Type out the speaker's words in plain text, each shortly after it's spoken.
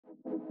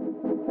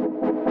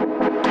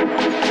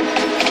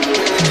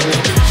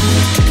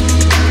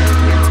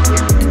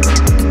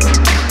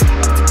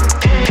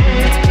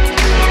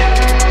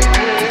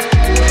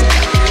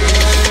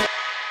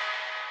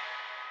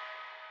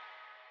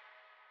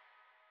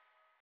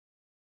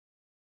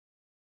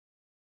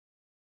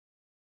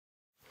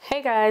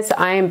Hey guys,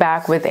 I am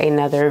back with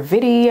another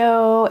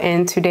video,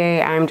 and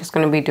today I'm just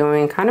going to be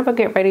doing kind of a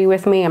get ready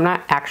with me. I'm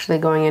not actually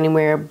going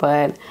anywhere,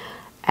 but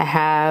I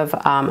have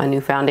a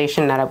new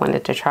foundation that I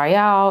wanted to try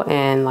out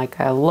and like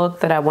a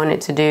look that I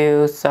wanted to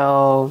do.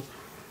 So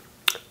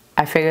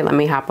I figured let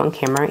me hop on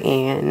camera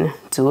and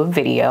do a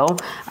video.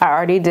 I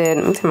already did,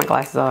 let me take my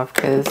glasses off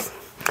because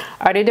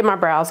I already did my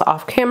brows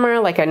off camera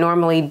like I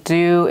normally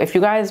do. If you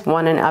guys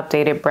want an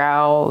updated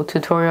brow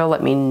tutorial,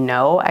 let me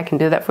know. I can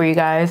do that for you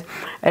guys.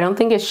 I don't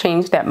think it's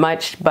changed that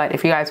much, but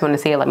if you guys want to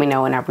see it, let me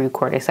know and I'll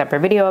record a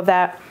separate video of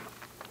that.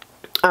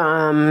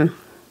 I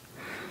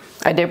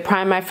did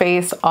prime my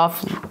face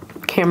off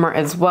camera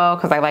as well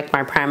because I like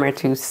my primer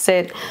to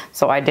sit.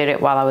 So I did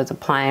it while I was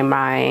applying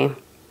while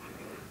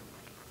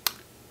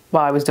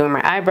I was doing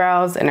my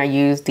eyebrows, and I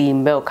used the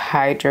Milk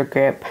Hydro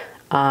Grip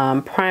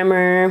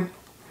primer,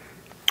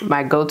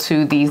 my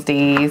go-to these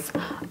days,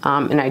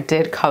 and I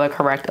did color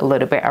correct a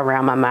little bit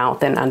around my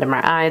mouth and under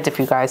my eyes. If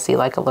you guys see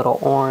like a little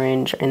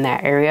orange in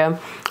that area,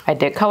 I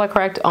did color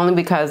correct only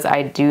because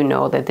I do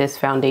know that this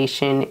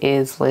foundation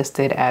is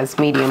listed as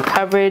medium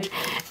coverage,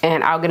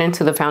 and I'll get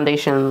into the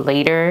foundation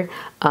later,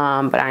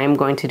 but I am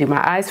going to do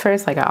my eyes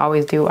first like I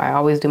always do. I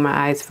always do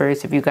my eyes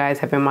first. If you guys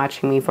have been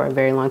watching me for a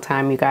very long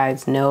time, you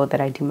guys know that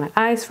I do my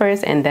eyes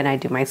first and then I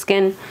do my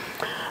skin.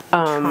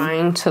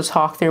 Trying to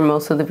talk through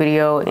most of the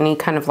video. Any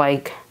kind of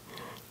like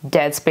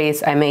dead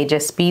space I may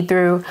just speed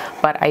through,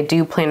 but I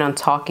do plan on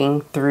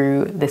talking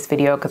through this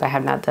video because I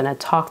have not done a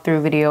talk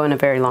through video in a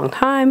very long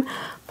time.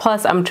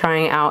 Plus I'm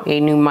trying out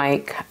a new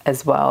mic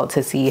as well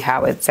to see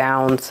how it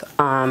sounds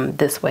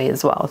this way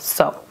as well.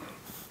 So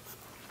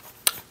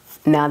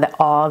now that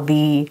all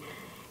the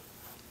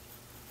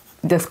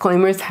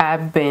disclaimers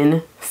have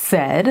been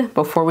said,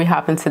 before we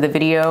hop into the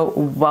video,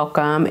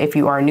 welcome if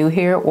you are new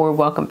here, or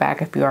welcome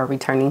back if you are a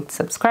returning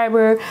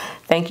subscriber.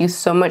 Thank you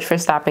so much for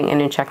stopping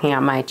in and checking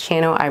out my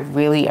channel. I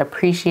really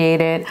appreciate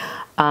it.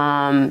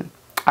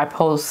 I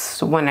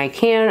post when I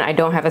can. I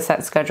don't have a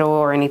set schedule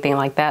or anything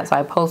like that, so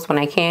I post when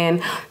I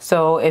can.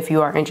 So if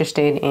you are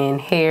interested in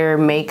hair,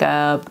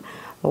 makeup,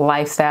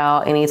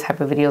 lifestyle, any type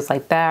of videos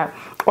like that,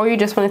 or you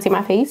just want to see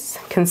my face,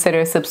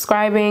 consider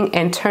subscribing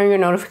and turn your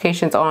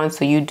notifications on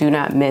so you do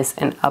not miss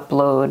an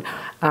upload,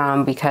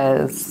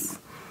 because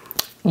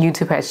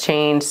YouTube has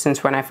changed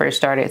since when I first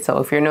started. So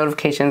if your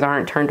notifications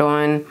aren't turned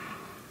on,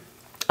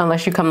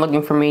 unless you come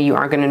looking for me, you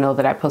aren't going to know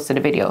that I posted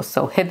a video.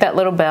 So hit that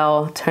little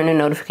bell, turn the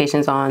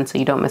notifications on so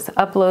you don't miss the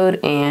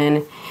upload,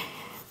 and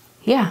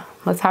yeah,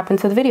 let's hop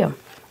into the video.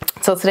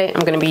 So today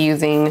I'm going to be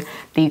using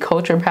the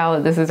Culture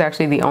palette. This is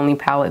actually the only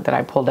palette that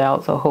I pulled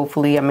out, so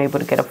hopefully I'm able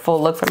to get a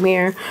full look from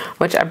here,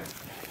 which I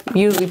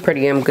usually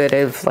pretty am good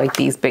at, like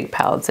these big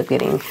palettes of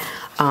getting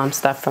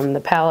stuff from the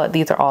palette.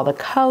 These are all the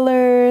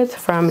colors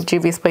from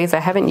Juvia's Place. I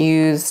haven't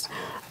used,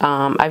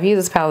 I've used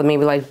this palette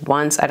maybe like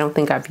once. I don't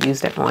think I've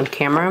used it on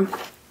camera,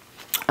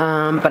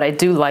 but I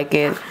do like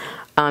it.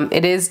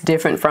 It is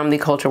different from the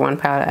Culture One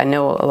palette. I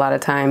know a lot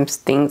of times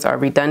things are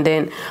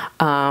redundant.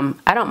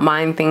 I don't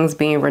mind things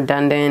being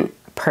redundant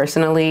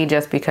personally,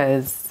 just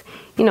because,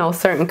 you know,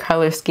 certain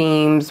color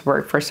schemes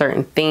work for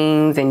certain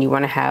things and you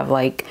want to have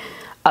like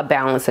a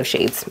balance of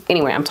shades.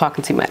 Anyway, I'm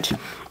talking too much.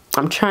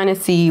 I'm trying to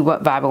see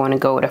what vibe I want to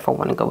go with. If I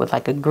want to go with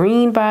like a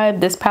green vibe.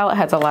 This palette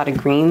has a lot of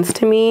greens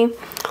to me.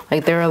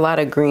 Like there are a lot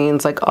of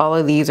greens, like all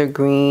of these are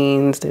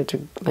greens. There's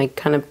like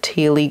kind of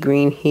tealy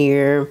green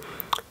here.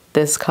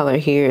 This color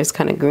here is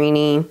kind of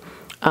greeny.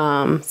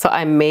 So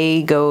I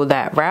may go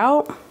that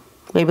route.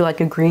 Maybe like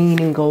a green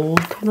and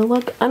gold kind of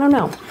look. I don't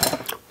know.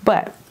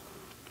 But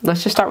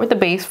let's just start with the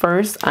base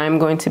first. I'm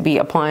going to be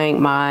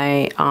applying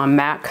my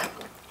MAC.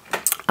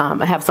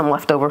 I have some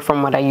left over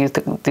from what I used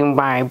to do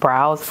my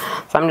brows.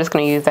 So I'm just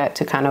going to use that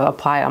to kind of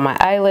apply on my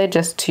eyelid,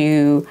 just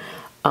to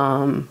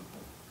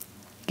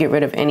get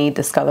rid of any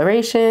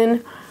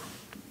discoloration.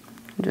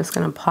 I'm just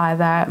going to apply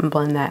that and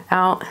blend that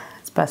out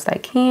as best I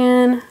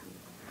can.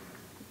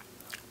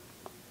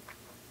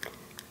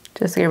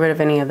 Just to get rid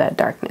of any of that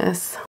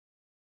darkness.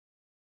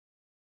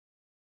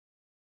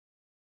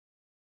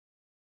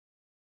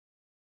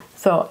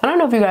 So I don't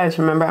know if you guys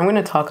remember, I'm going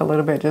to talk a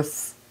little bit,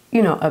 just,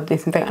 you know,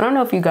 updates and things. I don't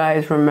know if you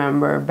guys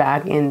remember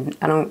back in,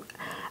 I don't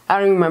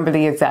remember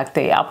the exact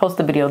date. I'll post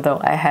the video though.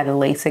 I had a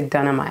LASIK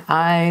done on my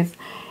eyes,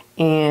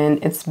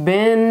 and it's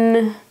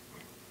been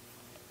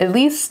at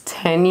least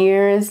 10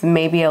 years,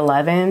 maybe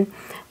 11.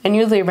 And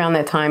usually around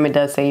that time, it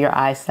does say your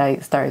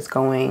eyesight starts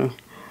going,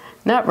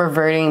 not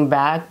reverting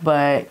back,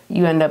 but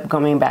you end up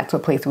going back to a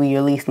place where you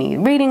at least need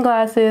reading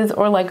glasses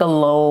or like a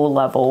low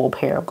level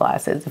pair of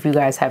glasses. If you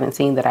guys haven't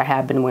seen that,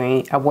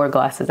 I wore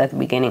glasses at the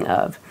beginning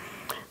of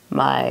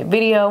my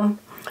video.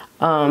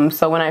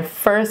 So when I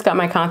first got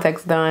my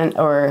contacts done,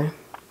 or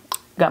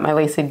got my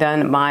LASIK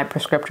done, my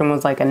prescription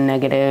was like a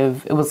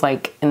negative, it was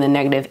like in the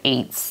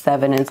 -8,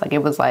 7. It's like,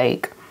 it was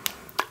like,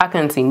 I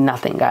couldn't see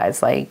nothing,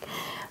 guys.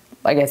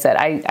 Like I said,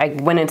 I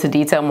went into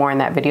detail more in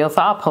that video,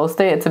 so I'll post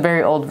it. It's a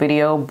very old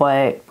video,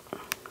 but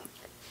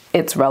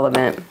it's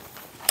relevant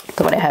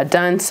to what I had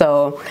done.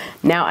 So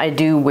now I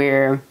do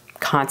wear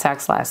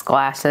contacts /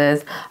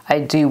 glasses. I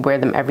do wear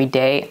them every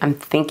day. I'm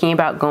thinking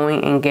about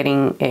going and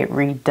getting it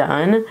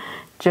redone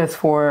just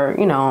for,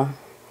 you know,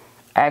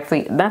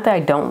 actually, not that I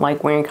don't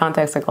like wearing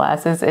contacts or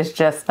glasses. It's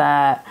just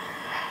that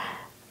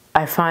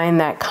I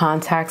find that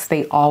contacts,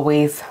 they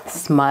always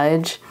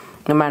smudge.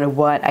 No matter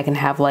what, I can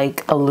have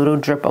like a little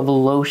drip of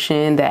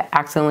lotion that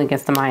accidentally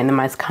gets to mine, and then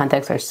my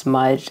contacts are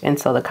smudged. And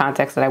so the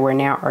contacts that I wear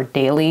now are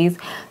dailies.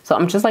 So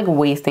I'm just like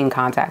wasting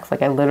contacts.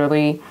 Like I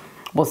literally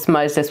will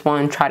smudge this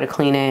one, try to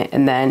clean it,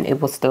 and then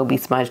it will still be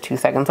smudged 2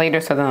 seconds later.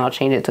 So then I'll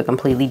change it to a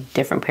completely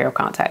different pair of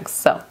contacts.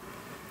 So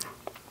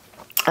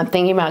I'm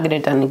thinking about getting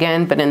it done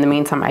again, but in the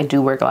meantime, I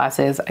do wear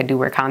glasses. I do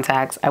wear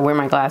contacts. I wear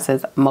my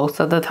glasses most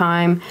of the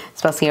time,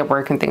 especially at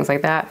work and things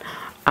like that.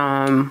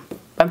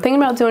 I'm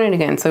thinking about doing it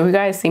again. So if you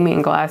guys see me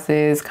in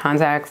glasses,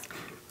 contacts,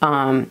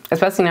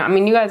 especially now, I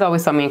mean, you guys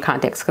always saw me in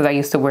contacts because I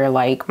used to wear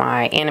like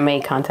my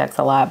anime contacts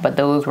a lot, but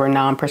those were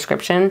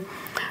non-prescription.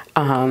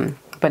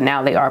 But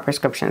now they are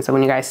prescription. So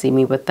when you guys see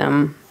me with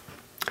them,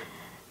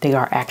 they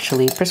are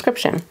actually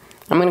prescription.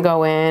 I'm gonna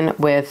go in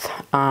with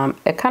a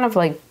kind of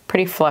like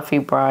pretty fluffy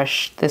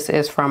brush. This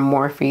is from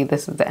Morphe.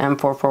 This is the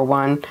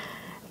M441.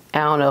 I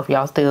don't know if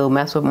y'all still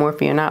mess with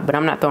Morphe or not, but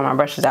I'm not throwing my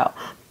brushes out.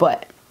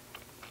 But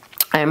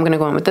I am going to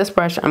go in with this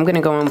brush. I'm going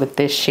to go in with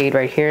this shade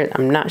right here.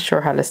 I'm not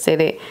sure how to say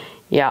it.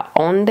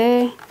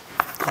 Yaounde.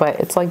 But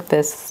it's like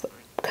this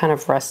kind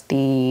of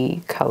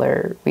rusty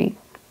color.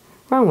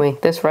 Wrong way.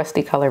 This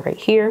rusty color right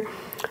here.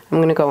 I'm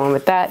going to go in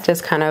with that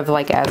just kind of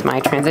like as my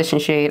transition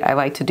shade. I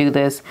like to do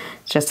this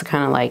just to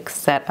kind of like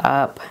set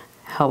up.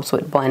 Helps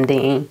with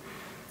blending.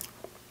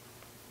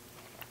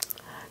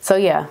 So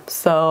yeah.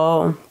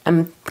 So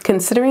I'm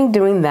considering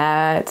doing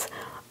that.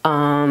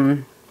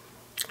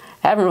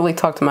 I haven't really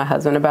talked to my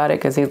husband about it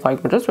because he's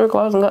like, well, just wear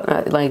glasses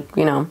and like,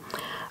 you know,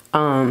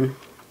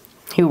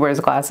 he wears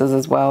glasses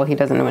as well. He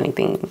doesn't know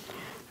anything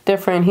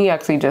different. He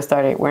actually just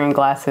started wearing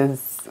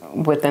glasses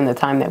within the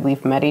time that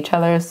we've met each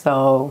other.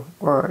 So,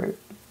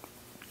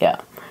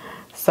 yeah.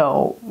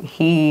 So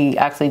he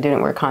actually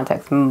didn't wear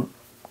contacts,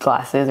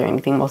 glasses or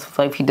anything most of his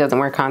life. He doesn't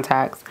wear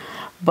contacts.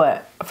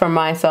 But for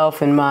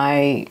myself and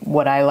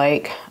what I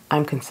like,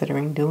 I'm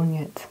considering doing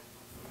it.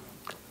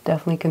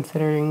 Definitely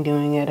considering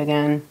doing it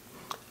again.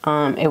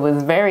 It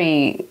was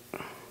pretty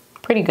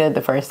good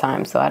the first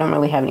time, so I don't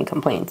really have any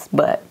complaints,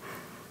 but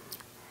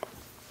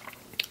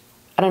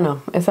I don't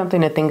know. It's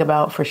something to think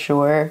about for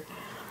sure.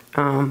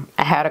 I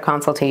had a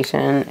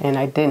consultation and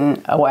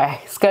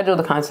I scheduled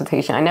a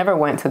consultation. I never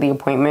went to the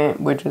appointment,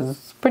 which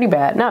is pretty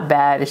bad. Not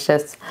bad, it's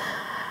just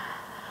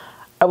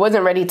I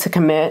wasn't ready to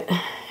commit,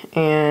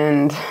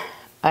 and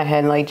I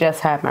had like just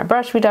had my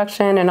brush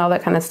reduction and all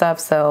that kind of stuff,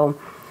 so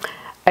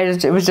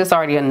it was just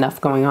already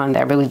enough going on that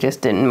I really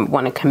just didn't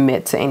want to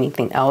commit to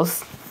anything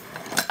else.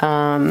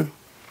 I'm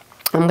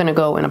going to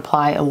go and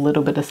apply a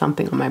little bit of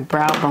something on my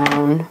brow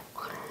bone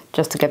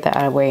just to get that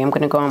out of the way. I'm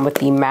going to go in with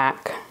the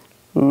MAC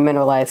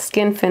Mineralized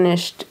Skin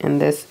Finish,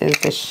 and this is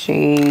the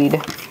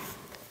shade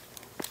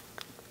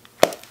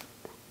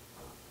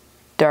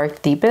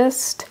Dark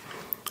Deepest.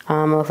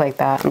 Looks like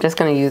that. I'm just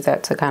going to use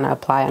that to kind of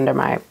apply under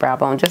my brow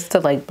bone just to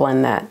like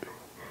blend that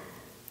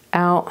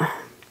out.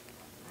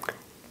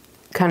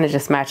 Kind of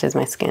just matches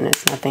my skin.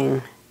 It's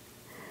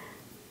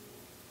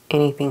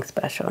anything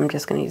special. I'm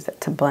just going to use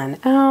that to blend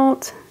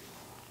out.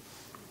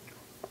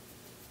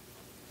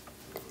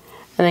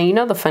 And then, you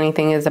know, the funny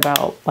thing is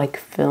about like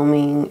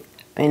filming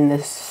in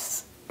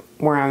this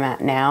where I'm at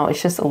now, it's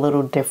just a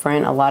little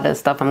different. A lot of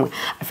stuff I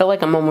feel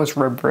like I'm almost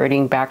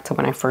reverting back to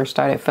when I first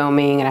started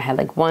filming, and I had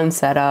like one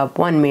setup,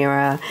 one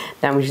mirror.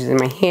 Then I was using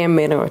my hand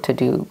mirror to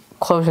do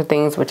closer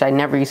things, which I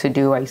never used to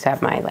do. I used to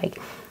have my like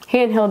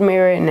handheld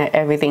mirror, and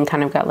everything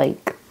kind of got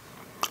like,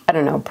 I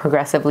don't know,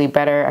 progressively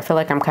better. I feel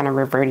like I'm kind of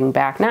reverting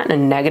back, not in a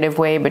negative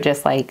way, but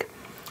just like,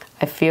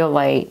 I feel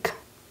like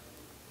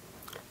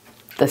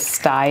the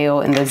style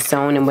and the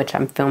zone in which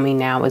I'm filming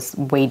now is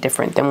way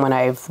different than what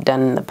I've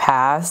done in the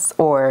past,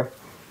 or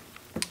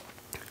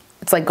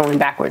it's like going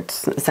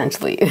backwards,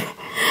 essentially.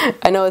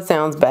 I know it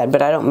sounds bad,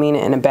 but I don't mean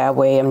it in a bad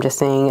way. I'm just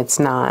saying it's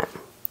not,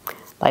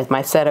 like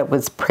my setup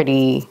was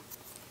pretty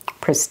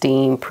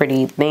pristine,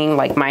 pretty thing.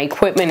 Like my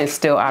equipment is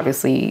still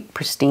obviously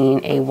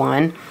pristine,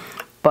 A1,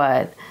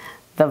 but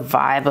the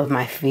vibe of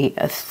my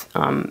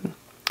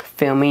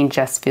filming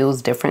just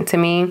feels different to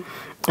me.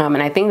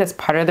 And I think that's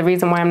part of the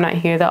reason why I'm not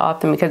here that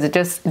often, because it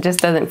just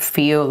doesn't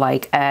feel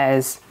like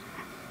as,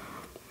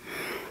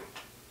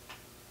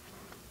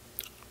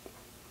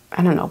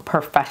 I don't know,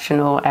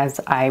 professional as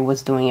I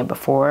was doing it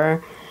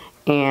before.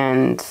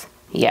 And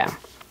yeah,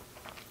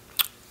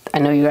 I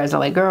know you guys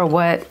are like, girl,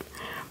 what?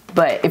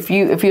 But if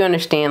you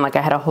understand, like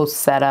I had a whole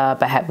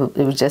setup.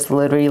 It was just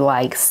literally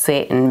like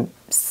sit and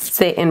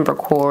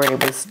record.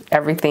 It was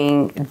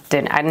everything.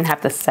 I didn't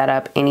have to set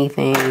up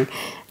anything.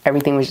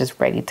 Everything was just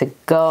ready to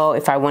go.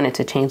 If I wanted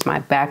to change my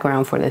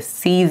background for the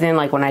season,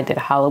 like when I did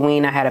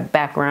Halloween, I had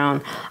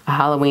a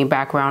Halloween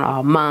background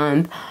all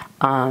month.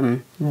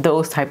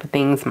 Those type of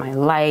things, my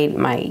light,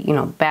 my, you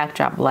know,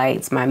 backdrop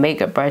lights, my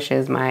makeup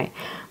brushes, my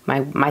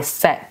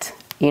set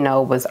you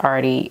know, was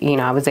already, you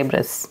know, I was able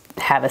to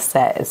have a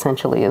set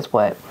essentially is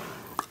what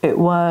it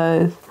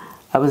was.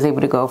 I was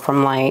able to go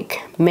from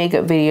like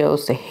makeup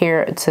videos to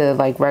hair to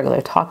like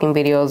regular talking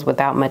videos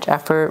without much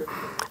effort.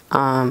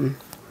 And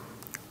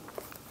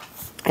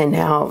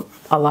now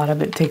a lot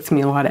of it takes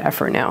me a lot of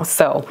effort now.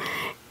 So,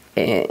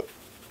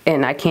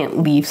 and I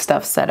can't leave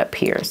stuff set up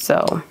here.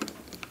 So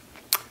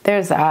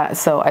there's that.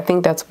 So I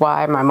think that's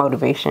why my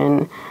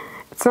motivation,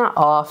 it's not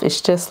off.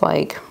 It's just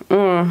like,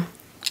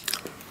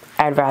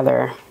 I'd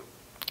rather,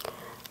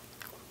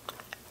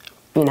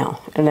 you know,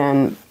 and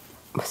then,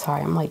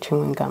 sorry, I'm like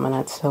chewing gum and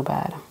that's so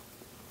bad.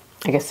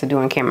 I guess to do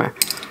on camera.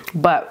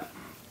 But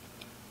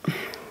it's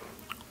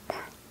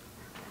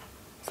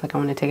like I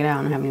want to take it out.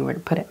 I don't have anywhere to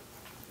put it.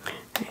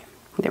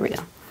 There we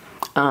go.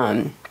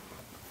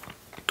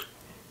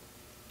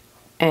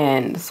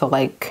 And so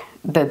like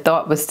the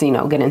thought was to, you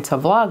know, get into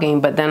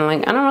vlogging, but then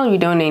like I don't really be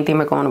doing anything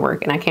but going to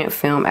work and I can't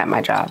film at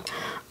my job.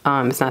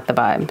 It's not the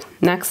vibe.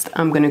 Next,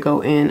 I'm gonna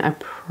go in. I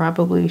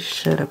probably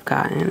should have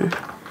gotten,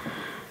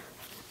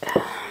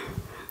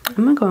 I'm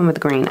gonna go in with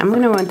green. I'm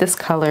gonna want this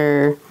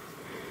color.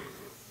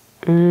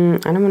 I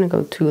don't want to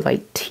go too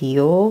like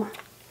teal.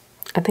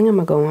 I think I'm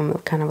gonna go in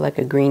with kind of like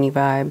a greeny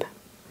vibe.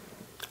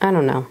 I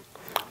don't know.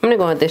 I'm gonna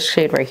go with this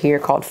shade right here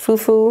called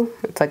Fufu.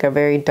 It's like a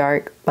very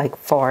dark like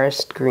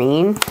forest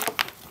green.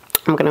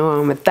 I'm gonna go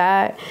on with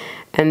that.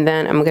 And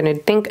then I'm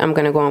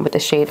gonna go on with the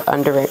shade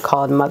under it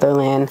called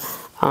Motherland,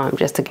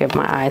 just to give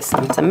my eyes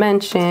some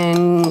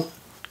dimension,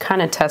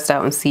 kind of test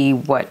out and see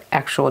what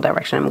actual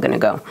direction I'm gonna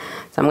go.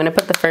 So I'm gonna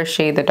put the first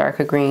shade, the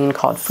darker green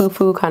called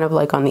Fufu, kind of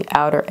like on the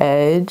outer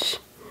edge,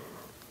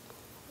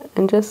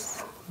 and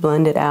just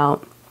blend it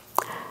out.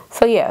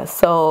 So yeah,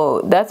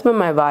 so that's been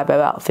my vibe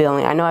about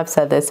feeling. I know I've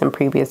said this in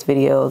previous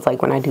videos,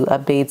 like when I do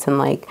updates and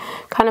like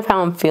kind of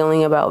how I'm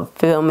feeling about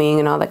filming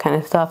and all that kind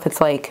of stuff.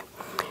 It's like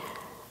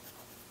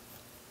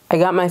I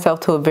got myself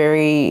to a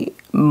very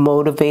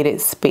motivated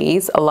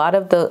space. A lot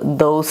of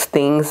those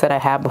things that I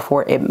had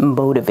before, it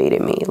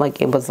motivated me. Like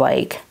it was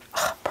like,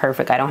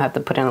 perfect. I don't have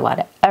to put in a lot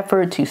of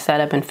effort to set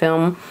up and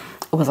film.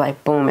 It was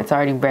like, boom, it's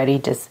already ready.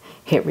 Just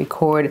hit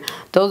record.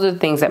 Those are the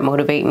things that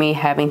motivate me,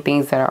 having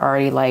things that are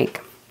already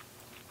like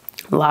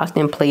locked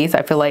in place.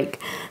 I feel like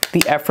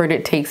the effort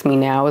it takes me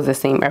now is the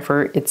same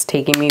effort it's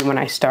taking me when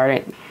I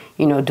started,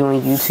 you know,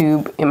 doing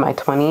YouTube in my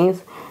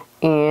 20s.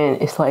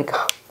 And it's like,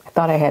 I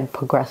thought I had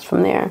progressed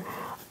from there.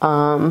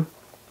 And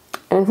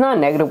it's not a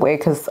negative way,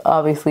 because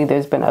obviously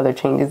there's been other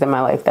changes in my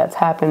life that's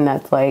happened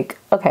that's like,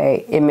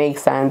 okay, it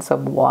makes sense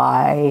of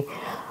why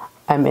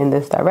I'm in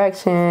this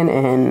direction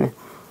and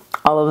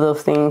all of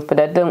those things. But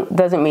that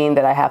doesn't mean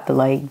that I have to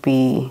like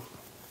be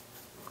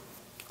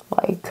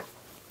like,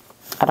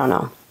 I don't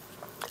know.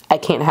 I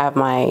can't have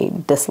my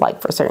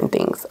dislike for certain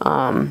things.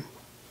 And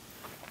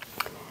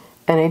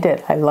I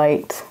did. I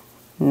liked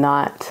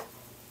not,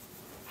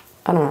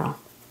 I don't know.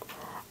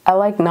 I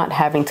like not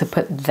having to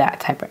put that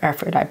type of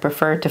effort. I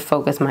prefer to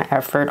focus my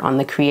effort on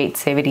the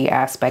creativity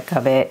aspect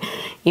of it.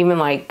 Even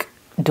like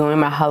doing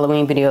my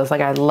Halloween videos,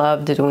 like I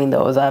loved doing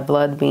those. I've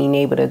loved being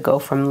able to go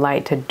from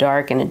light to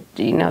dark, and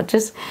you know,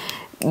 just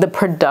the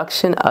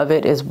production of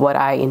it is what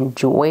I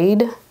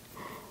enjoyed,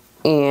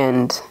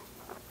 and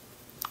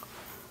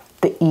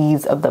the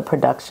ease of the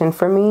production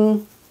for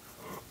me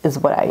is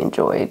what I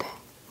enjoyed.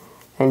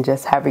 And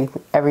just having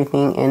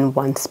everything in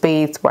one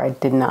space where I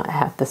did not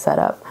have to set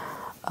up.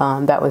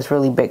 That was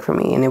really big for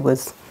me. And it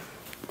was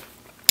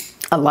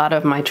a lot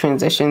of my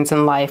transitions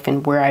in life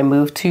and where I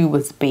moved to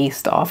was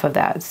based off of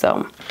that.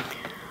 So,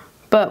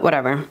 but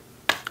whatever.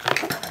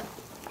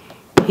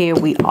 Here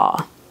we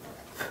are.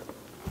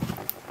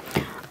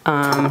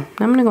 I'm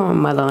gonna go on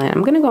Motherland.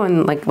 I'm gonna go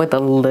in like with a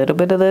little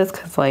bit of this,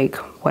 because like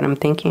what I'm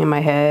thinking in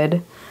my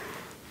head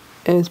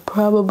is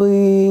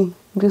probably,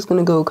 I'm just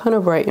gonna go kind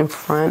of right in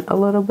front a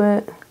little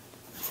bit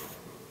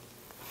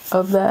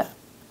of that.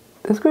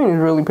 This green is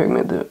really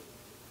pigmented.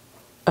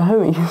 I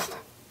haven't used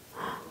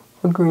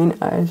a green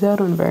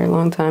eyeshadow in a very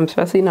long time,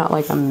 especially not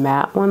like a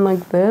matte one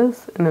like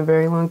this in a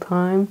very long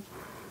time.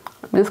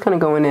 I'm just kind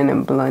of going in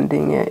and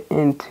blending it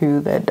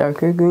into that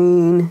darker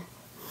green.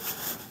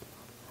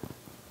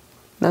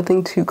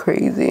 Nothing too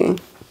crazy.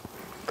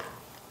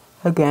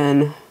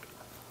 Again,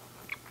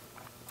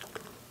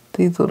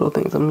 these little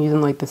things, I'm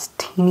using like this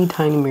teeny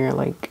tiny mirror,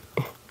 like,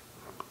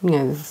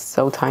 yeah, this is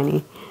so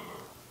tiny,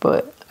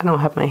 but I don't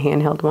have my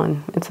handheld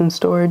one. It's in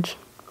storage,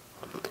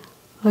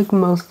 like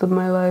most of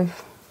my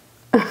life.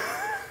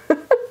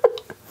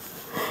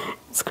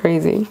 It's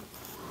crazy.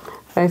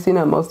 Actually,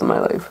 not most of my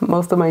life.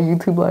 Most of my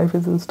YouTube life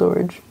is in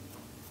storage.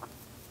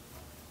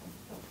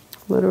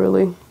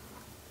 Literally.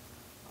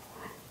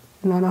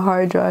 And on a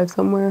hard drive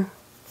somewhere.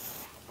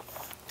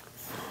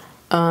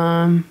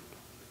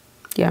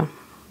 Yeah,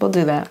 we'll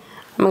do that.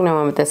 I'm gonna go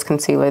on with this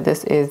concealer.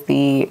 This is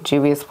the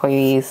Juvia's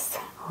Place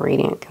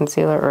Radiant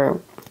Concealer,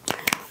 or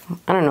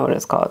I don't know what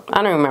it's called.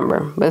 I don't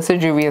remember, but it's a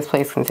Juvia's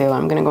Place concealer.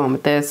 I'm gonna go on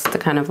with this to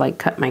kind of like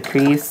cut my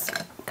crease,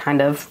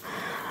 kind of.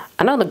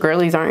 I know the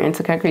girlies aren't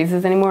into cut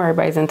creases anymore.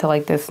 Everybody's into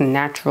like this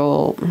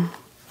natural.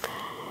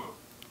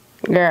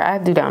 Girl, I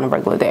do that on a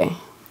regular day.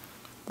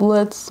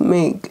 let's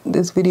make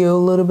this video a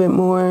little bit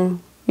more,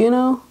 you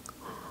know,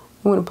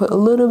 I'm gonna put a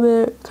little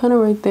bit kind of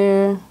right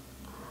there.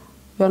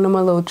 Y'all know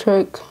my little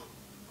trick.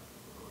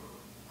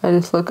 I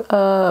just look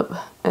up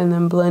and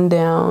then blend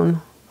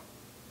down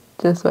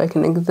just so I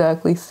can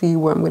exactly see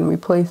where I'm gonna be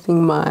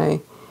placing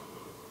my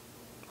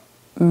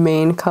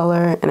main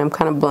color. And I'm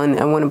kind of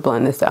I want to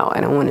blend this out.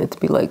 I don't want it to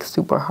be like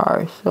super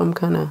harsh, so I'm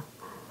kind of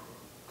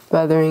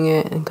feathering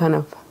it and kind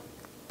of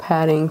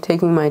patting,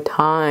 taking my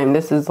time.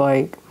 This is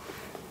like,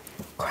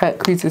 cut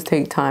creases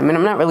take time, and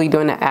I'm not really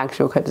doing an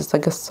actual cut, it's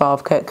like a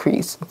soft cut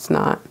crease. It's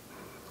not,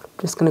 I'm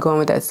just gonna go in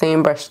with that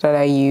same brush that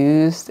I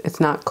used. It's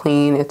not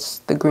clean, it's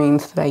the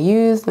greens that I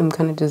used. I'm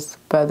kind of just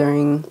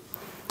feathering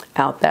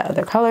out that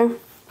other color. I'm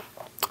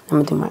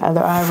gonna do my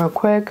other eye real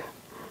quick.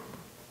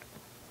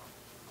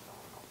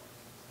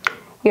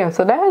 Yeah,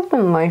 so that has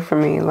been life for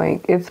me.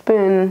 Like, it's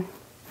been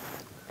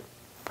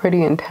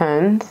pretty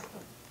intense.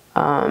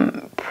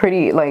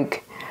 Pretty,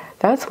 like,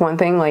 that's one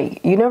thing,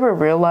 like, you never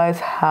realize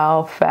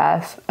how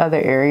fast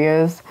other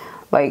areas,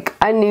 like,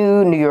 I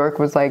knew New York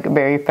was like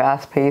very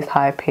fast-paced,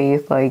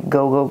 high-paced, like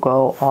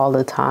go all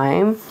the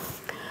time.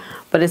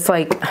 But it's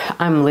like,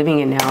 I'm living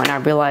it now, and I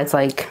realize,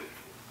 like,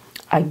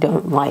 I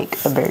don't like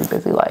a very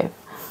busy life.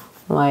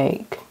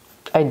 Like,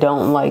 I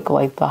don't like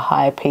the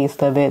high pace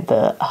of it,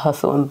 the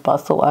hustle and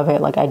bustle of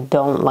it. Like, I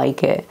don't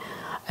like it.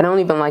 I don't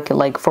even like it,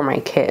 like, for my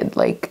kid.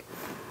 Like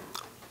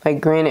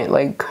granted,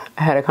 like,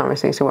 I had a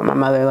conversation with my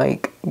mother,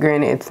 like,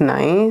 granted, it's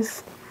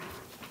nice,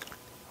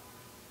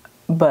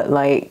 but,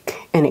 like,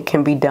 and it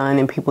can be done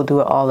and people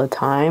do it all the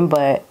time,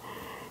 but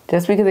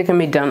just because it can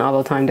be done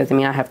all the time doesn't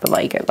mean I have to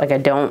like it. Like, I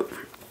don't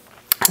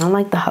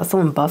like the hustle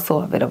and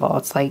bustle of it all.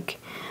 It's like,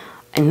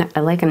 I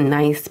like a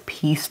nice,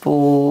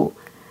 peaceful,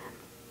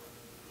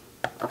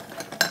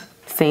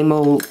 same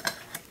old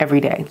every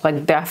day.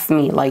 Like, that's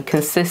me. Like,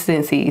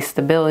 consistency,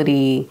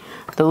 stability,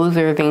 those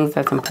are things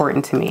that's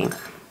important to me.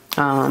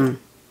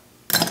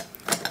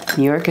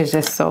 New York is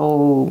just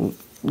so,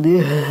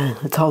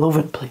 it's all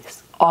over the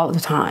place all the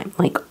time.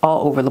 Like,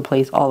 all over the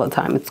place all the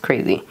time. It's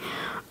crazy.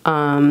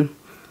 Trying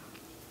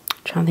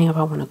to think if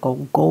I want to go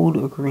gold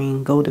or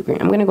green. Gold or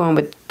green. I'm gonna go in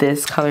with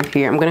this color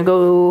here. I'm gonna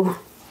go,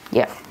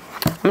 yeah,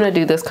 I'm gonna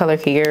do this color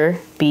here.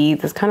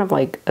 Beads. It's kind of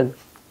like a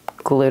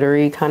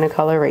glittery kind of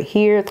color right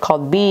here. It's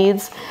called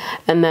Beads.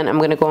 And then I'm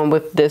gonna go in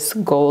with this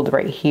gold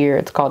right here.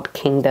 It's called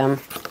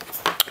Kingdom.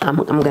 I'm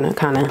gonna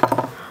kind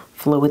of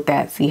flow with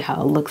that, see how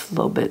it looks a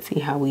little bit, see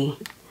how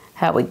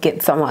it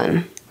gets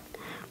on.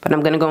 But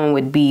I'm gonna go in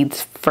with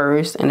Beads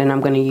first, and then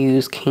I'm gonna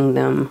use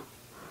Kingdom.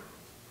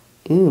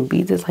 Ooh,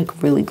 Beads is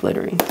like really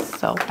glittery.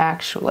 So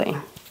actually,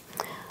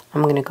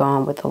 I'm gonna go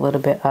on with a little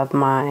bit of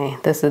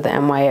this is the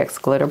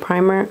MYX glitter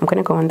primer. I'm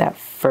gonna go in that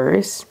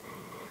first,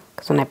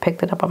 because when I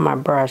picked it up on my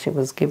brush, it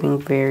was giving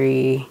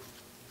very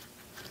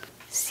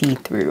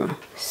see-through.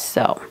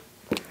 So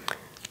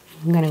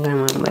I'm gonna go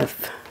in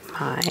with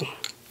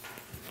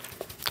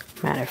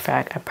matter of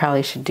fact, I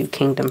probably should do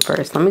Kingdom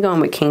first. Let me go in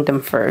with Kingdom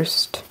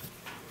first.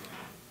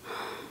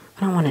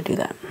 I don't want to do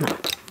that. No.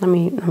 Let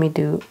me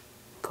go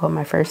with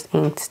my first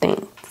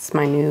instinct. It's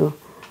my new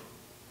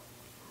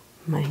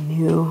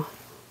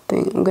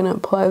thing. I'm gonna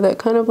apply that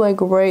kind of like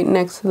right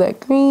next to that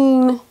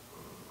green.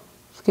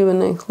 Just give a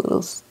nice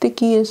little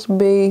sticky-ish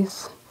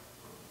base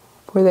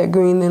for that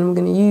green that I'm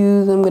gonna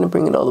use. I'm gonna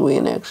bring it all the way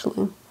in,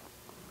 actually.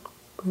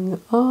 Bring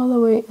it all the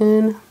way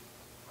in.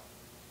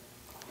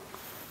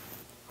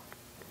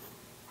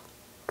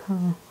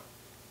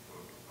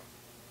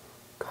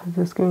 Because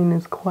this green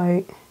is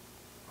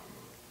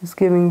it's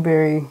giving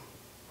very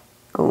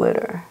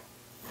glitter.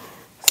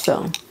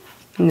 So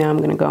now I'm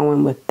gonna go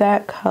in with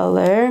that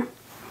color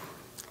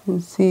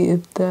and see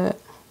if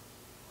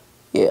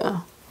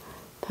yeah,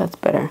 that's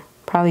better.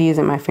 Probably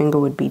using my finger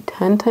would be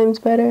 10 times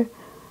better,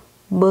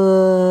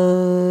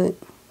 but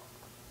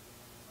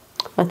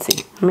let's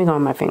see. Let me go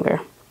on my finger.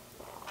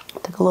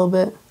 Take a little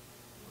bit.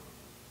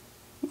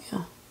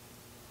 Yeah.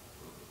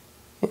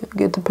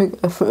 Get to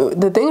pick.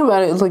 The thing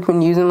about it is, like,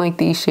 when using like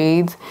these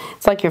shades,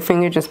 it's like your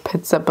finger just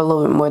picks up a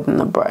little bit more than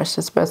the brush,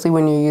 especially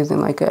when you're using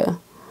like a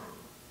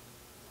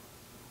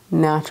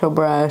natural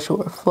brush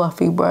or a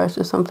fluffy brush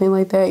or something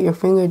like that. Your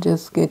finger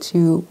just gets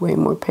you way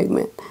more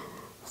pigment.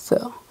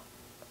 So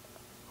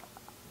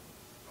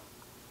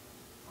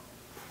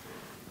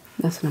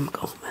that's what I'm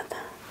going with.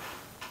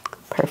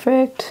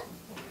 Perfect.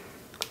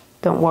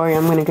 Don't worry,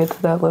 I'm gonna get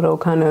to that little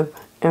kind of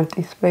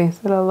empty space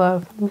that I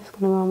love. I'm just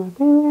gonna go on my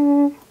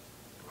finger.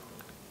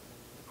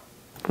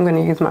 I'm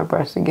gonna use my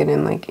brush to get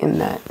in, like, in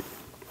that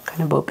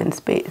kind of open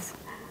space.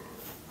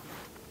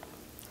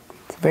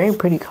 It's a very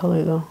pretty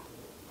color though.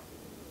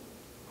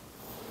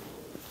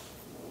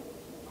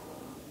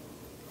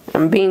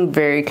 I'm being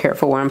very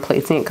careful where I'm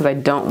placing it because I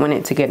don't want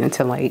it to get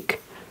into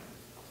like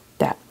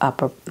that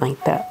upper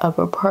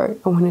part.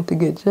 I want it to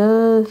get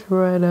just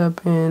right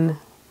up in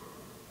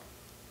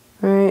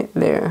right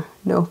there,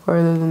 no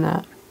further than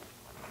that.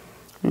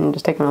 And I'm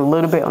just taking a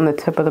little bit on the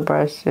tip of the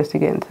brush just to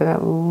get into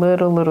that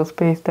little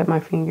space that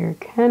my finger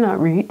cannot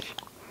reach.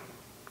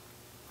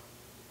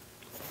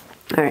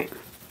 All right,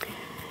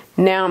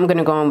 Now I'm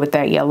gonna go in with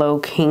that Yellow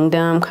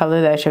Kingdom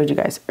color that I showed you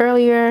guys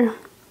earlier.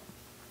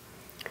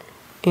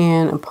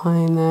 And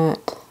applying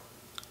that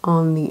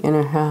on the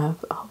inner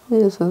half.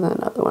 Hopefully this is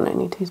another one I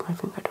need to use my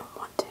finger. I don't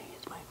want to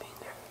use my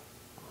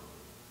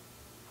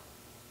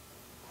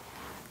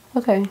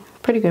finger. Okay,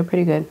 pretty good,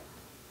 pretty good.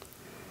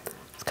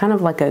 It's kind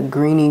of like a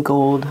greeny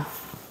gold.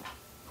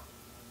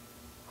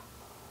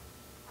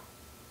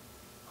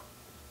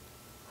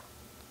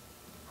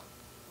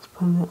 Just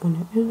putting that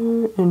on the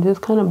inner and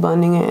just kind of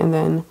blending it, and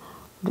then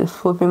just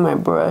flipping my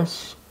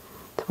brush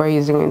to where I'm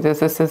using it.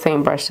 This is the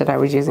same brush that I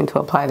was using to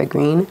apply the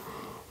green.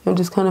 I'm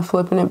just kind of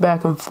flipping it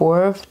back and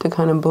forth to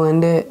kind of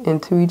blend it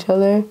into each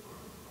other,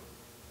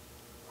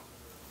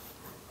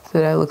 so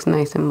that it looks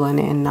nice and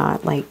blended and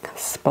not like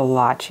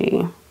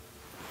splotchy.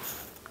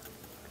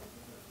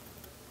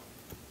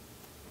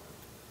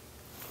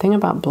 The thing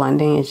about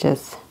blending is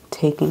just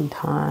taking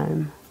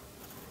time.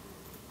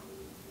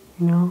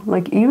 You know,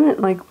 like even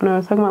like when I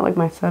was talking about like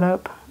my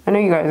setup, I know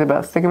you guys are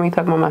about sick of me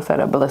talking about my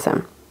setup, but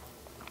listen,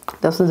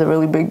 this was a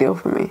really big deal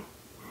for me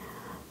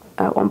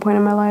at one point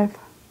in my life.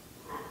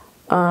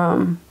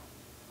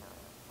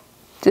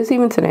 Just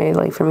even today,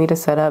 like for me to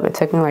set up, it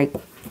took me like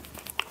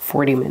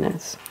 40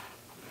 minutes.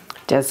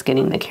 Just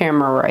getting the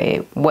camera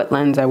right, what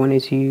lens I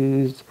wanted to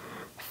use,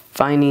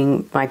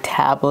 finding my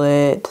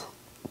tablet,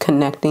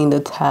 connecting the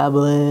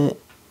tablet,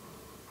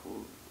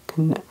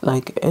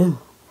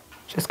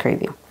 just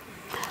crazy.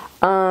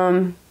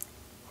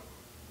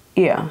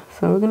 Yeah,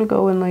 so we're gonna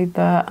go in like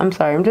that. I'm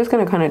sorry, I'm just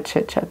gonna kind of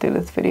chit chat through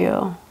this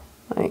video,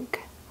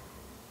 like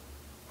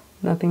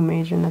nothing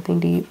major, nothing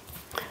deep.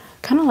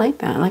 Kind of like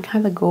that. I like how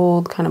the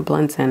gold kind of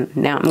blends in.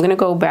 Now I'm gonna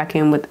go back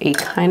in with a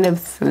kind of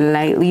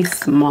slightly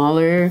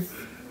smaller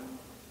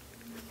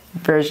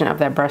version of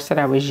that brush that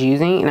I was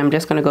using, and I'm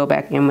just gonna go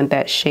back in with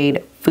that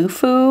shade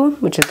Fufu,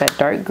 which is that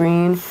dark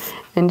green,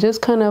 and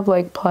just kind of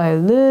like apply a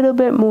little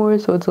bit more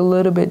so it's a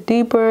little bit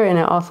deeper, and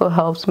it also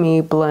helps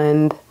me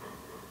blend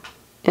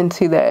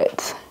into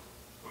that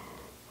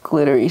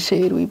glittery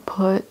shade we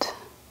put.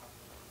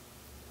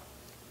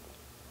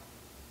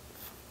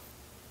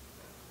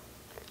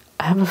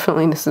 I have a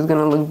feeling this is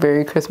gonna look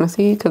very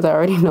Christmassy because I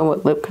already know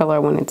what lip color I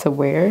wanted to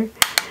wear,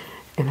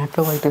 and I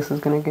feel like this is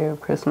gonna give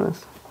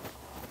Christmas,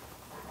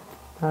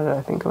 now that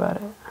I think about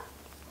it,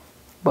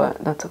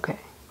 but that's okay,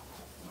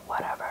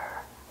 whatever.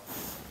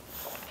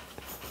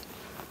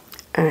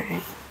 All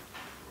right,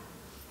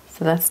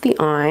 so that's the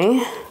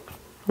eye.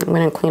 I'm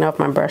gonna clean off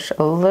my brush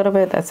a little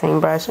bit, that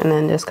same brush, and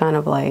then just kind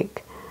of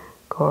like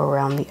go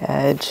around the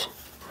edge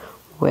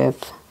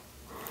with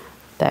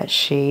that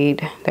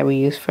shade that we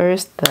used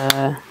first,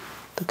 the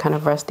kind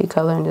of rusty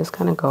color, and just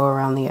kind of go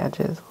around the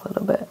edges a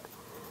little bit.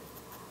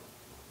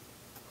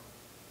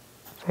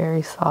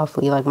 Very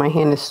softly, like my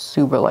hand is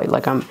super light,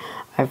 like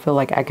I feel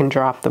like I can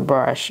drop the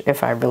brush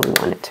if I really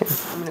wanted to.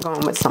 I'm gonna go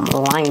in with some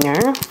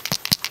liner.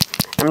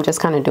 I'm just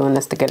kind of doing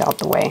this to get out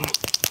the way.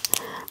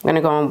 I'm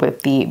gonna go in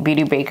with the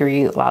Beauty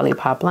Bakery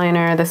Lollipop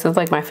Liner. This is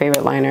like my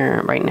favorite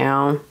liner right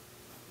now.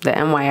 The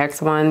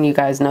NYX one, you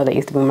guys know that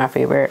used to be my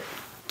favorite.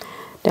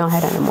 They don't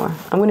have that anymore.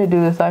 I'm gonna do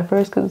this eye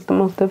first because it's the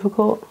most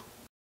difficult.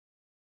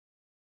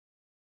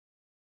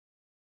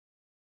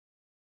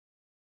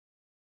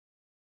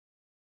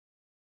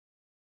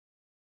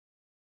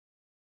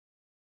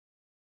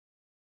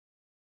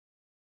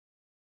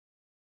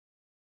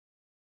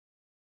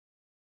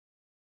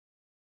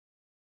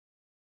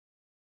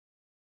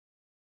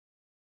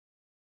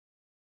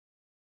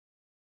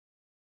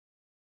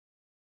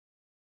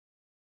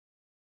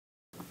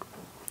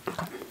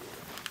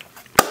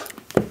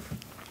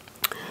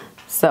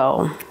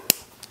 So,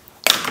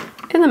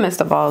 in the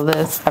midst of all of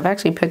this, I've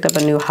actually picked up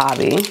a new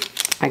hobby.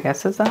 I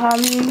guess it's a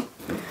hobby.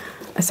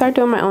 I started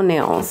doing my own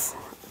nails.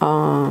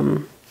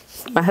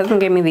 My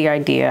husband gave me the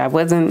idea. I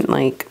was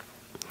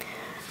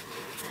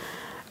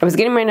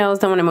getting my nails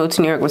done when I moved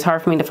to New York. It was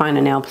hard for me to find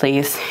a nail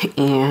place,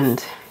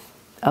 and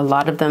a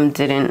lot of them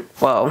didn't,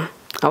 well,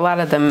 a lot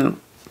of them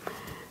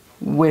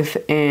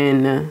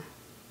within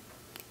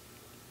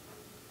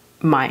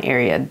my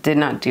area did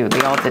not do,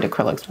 they all did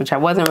acrylics, which I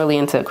wasn't really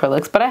into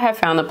acrylics, but I have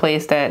found a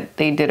place that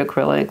they did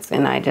acrylics,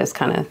 and I just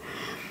kind of,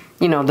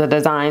 you know, the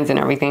designs and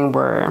everything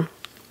were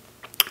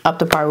up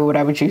to par with what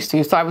I was used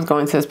to. So I was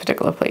going to this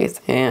particular place,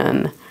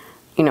 and,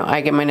 you know, I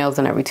get my nails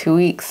done every 2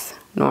 weeks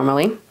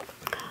normally.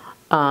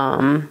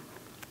 My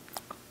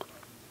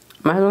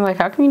husband was like,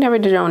 how come you never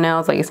did your own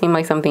nails? Like, it seemed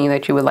like something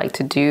that you would like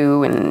to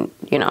do, and,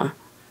 you know,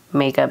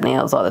 makeup,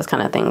 nails, all this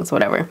kind of things,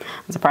 whatever.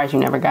 I'm surprised you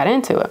never got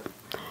into it.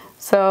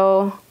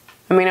 So,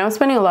 I mean, I was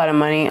spending a lot of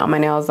money on my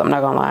nails, I'm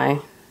not gonna lie.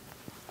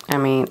 I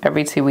mean,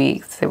 every 2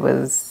 weeks, it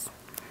was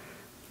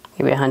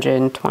maybe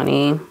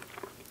 120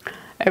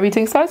 every 2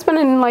 weeks. So I was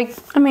spending like,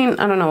 I mean,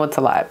 I don't know what's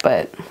a lot,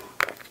 but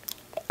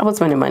I was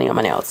spending money on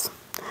my nails.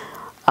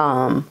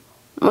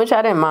 Which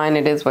I didn't mind,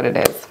 it is what it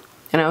is.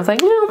 And I was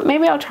like, you know,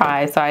 maybe I'll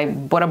try. So I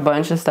bought a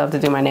bunch of stuff to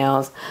do my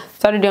nails.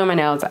 Started doing my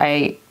nails.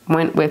 I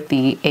went with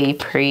the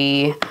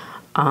April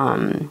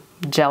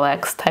Gel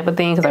X type of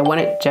thing because I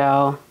wanted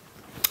gel.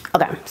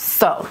 Okay,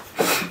 so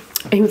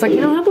he was like,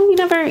 you know, how come you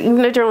never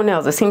did your own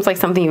nails? It seems like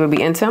something you would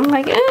be into. I'm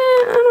like, I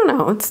don't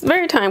know. It's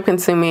very time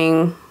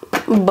consuming,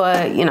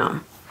 but you know,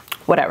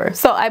 whatever.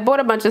 So I bought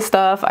a bunch of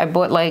stuff. I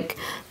bought like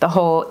the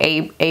whole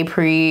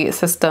Apre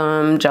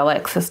system, Gel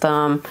X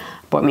system,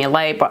 bought me a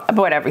light, I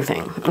bought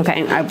everything.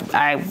 Okay.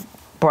 I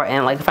brought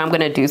in, like, if I'm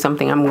going to do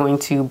something, I'm going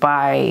to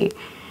buy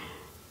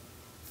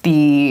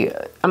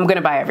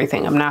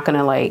everything. I'm not going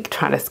to like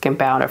try to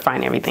skimp out or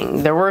find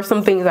everything. There were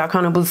some things I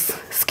kind of was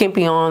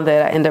skimpy on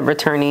that I ended up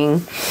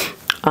returning,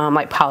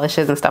 like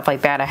polishes and stuff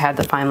like that. I had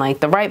to find like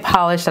the right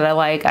polish that I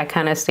like. I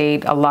kind of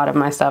stayed, a lot of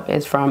my stuff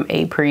is from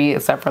Apre,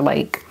 except for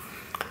like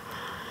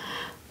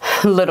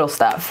little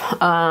stuff.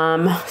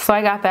 So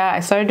I got that. I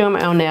started doing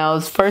my own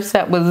nails. First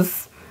set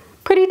was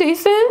pretty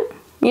decent,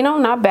 you know,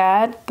 not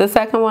bad. The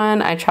second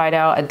one, I tried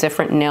out a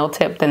different nail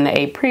tip than the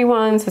Apre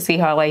ones to see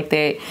how I liked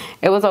it.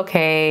 It was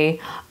okay,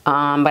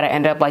 but I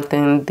ended up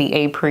liking the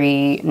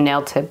Apre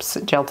nail tips,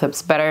 gel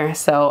tips better.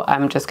 So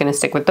I'm just gonna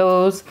stick with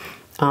those.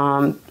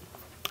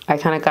 I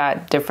kind of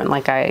got different,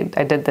 like I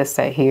did this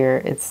set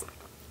here. It's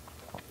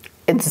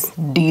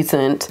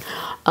decent.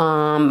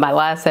 My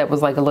last set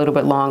was like a little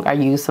bit long. I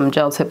used some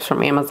gel tips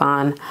from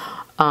Amazon.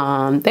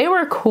 They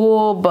were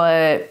cool,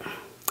 but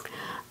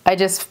I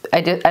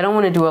don't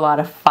want to do a lot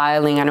of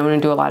filing. I don't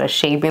want to do a lot of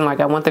shaping. Like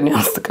I want the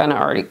nails to kind of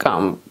already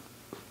come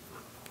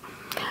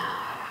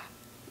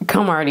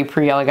already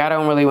pre. Like I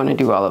don't really want to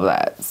do all of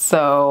that.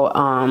 So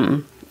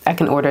I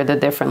can order the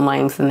different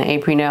lengths and the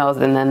Apre nails,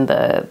 and then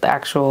the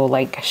actual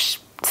like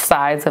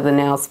sides of the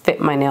nails fit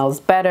my nails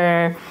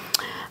better.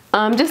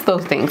 Just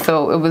those things.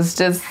 So it was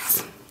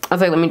just, I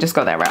was like, let me just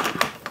go that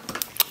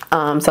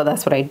route. So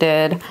that's what I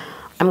did.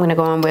 I'm going to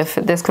go in with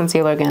this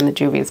concealer again, the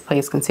Juvia's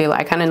Place concealer.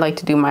 I kind of like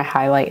to do my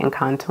highlight and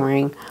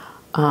contouring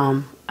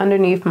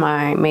underneath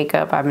my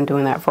makeup. I've been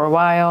doing that for a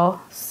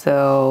while.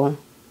 So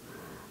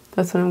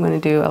that's what I'm going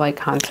to do. I like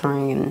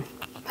contouring and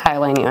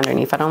highlighting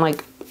underneath. I don't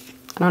like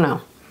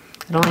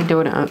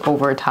doing it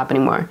over top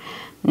anymore.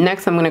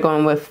 Next, I'm going to go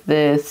in with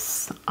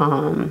this.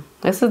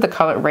 This is the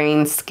color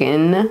Rain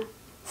Skin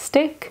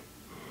Stick,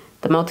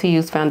 the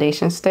multi-use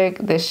foundation stick.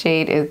 This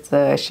shade is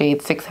the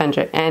shade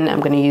 600N. I'm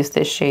going to use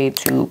this shade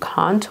to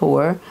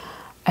contour.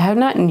 I have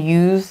not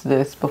used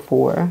this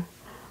before,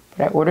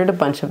 but I ordered a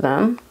bunch of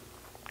them.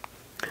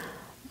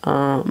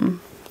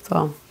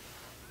 So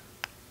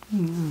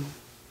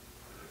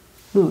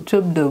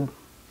chub dub.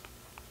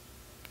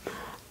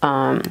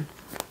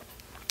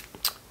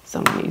 So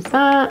I'm gonna use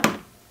that.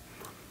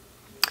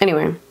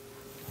 Anyway,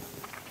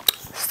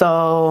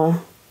 so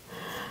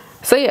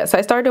yeah, so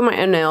I started doing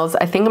my own nails.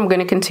 I think I'm going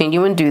to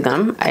continue and do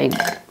them.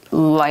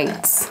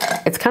 It's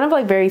kind of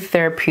like very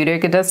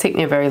therapeutic. It does take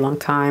me a very long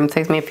time. It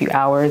takes me a few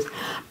hours,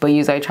 but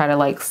usually I try to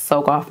like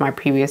soak off my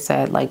previous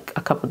set like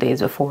a couple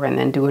days before and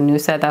then do a new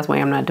set. That's why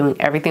I'm not doing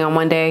everything on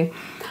one day.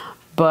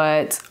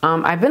 But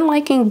I've been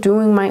liking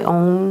doing my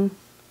own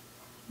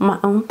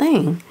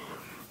thing.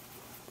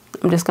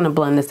 I'm just going to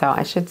blend this out.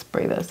 I should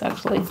spray this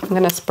actually. I'm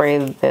going to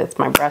spray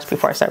my brush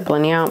before I start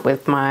blending out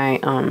with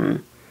my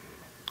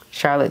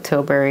Charlotte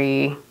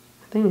Tilbury,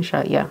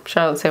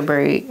 Charlotte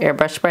Tilbury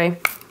airbrush spray.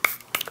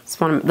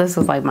 This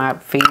is like my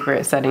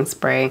favorite setting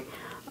spray.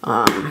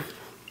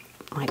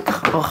 Like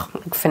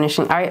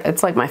finishing.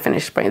 It's like my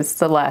finish spray. It's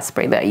the last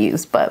spray that I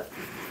used, but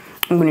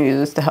I'm going to use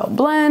this to help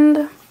blend.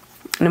 And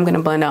I'm going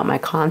to blend out my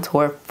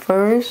contour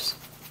first,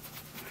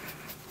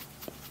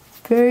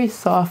 very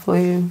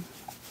softly,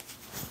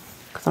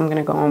 because I'm going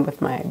to go in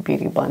with my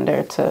beauty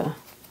blender to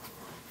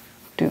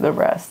do the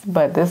rest.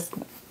 But this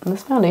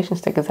foundation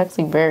stick is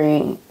actually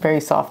very,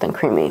 very soft and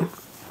creamy.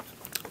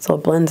 So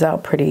it blends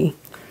out pretty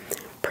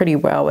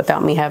well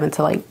without me having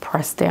to like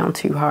press down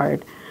too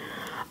hard.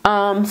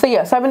 So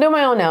yeah, so I've been doing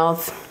my own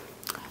nails,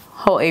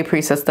 whole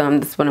Apre system.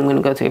 This is what I'm going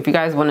to go to. If you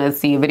guys want to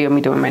see a video of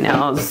me doing my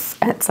nails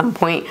at some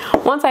point,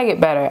 once I get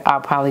better,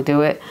 I'll probably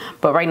do it.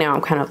 But right now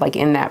I'm kind of like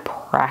in that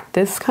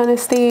practice kind of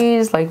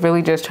stage, like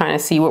really just trying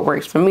to see what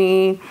works for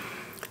me,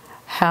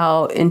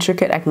 how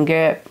intricate I can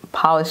get.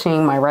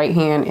 Polishing my right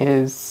hand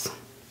is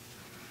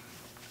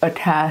a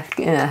task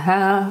and a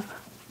half,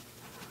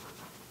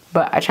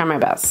 but I try my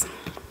best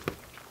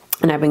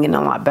and I've been getting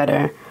a lot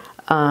better.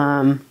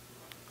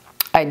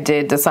 I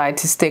did decide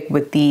to stick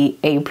with the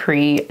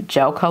Apre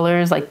gel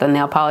colors, like the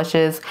nail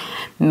polishes,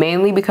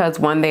 mainly because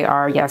one, they're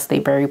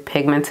very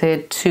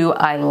pigmented. Two,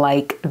 I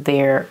like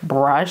their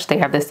brush. They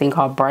have this thing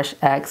called Brush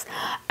X.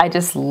 I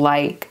just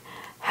like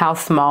how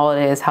small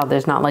it is, how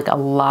there's not like a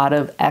lot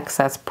of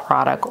excess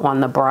product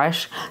on the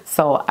brush.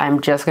 So I'm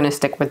just gonna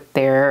stick with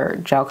their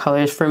gel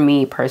colors for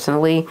me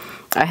personally.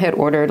 I had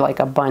ordered like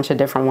a bunch of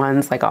different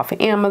ones like off of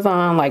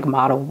Amazon, like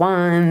Model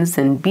 1s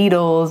and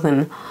Beetles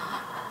and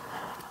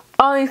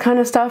all these kind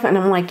of stuff. And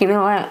I'm like, you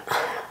know what?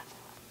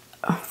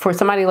 For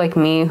somebody like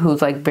me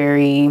who's like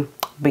very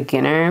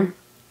beginner,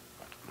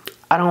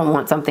 I don't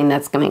want something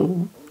that's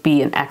gonna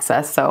be in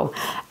excess. So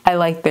I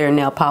like their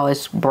nail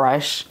polish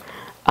brush.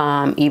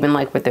 Even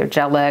like with their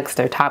Gel X,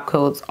 their top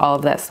coats, all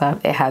of that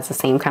stuff, it has the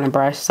same kind of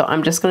brush. So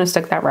I'm just going to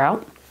stick that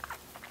route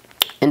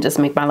and just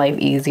make my life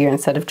easier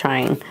instead of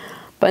trying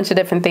bunch of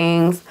different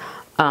things.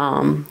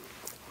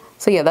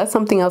 So yeah, that's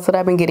something else that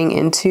I've been getting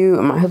into.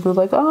 And my husband's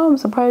like, oh, I'm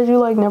surprised you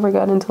like never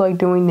got into like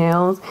doing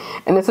nails.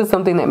 And this is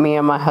something that me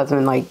and my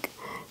husband like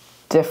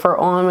differ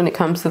on when it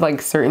comes to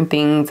like certain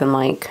things. And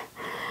like,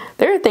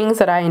 there are things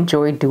that I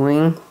enjoy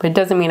doing, but it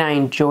doesn't mean I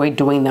enjoy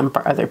doing them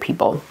for other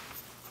people.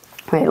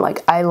 Right?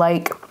 Like I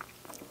like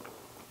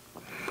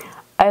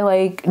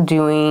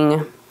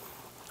doing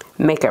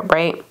makeup,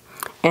 right?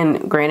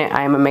 And granted,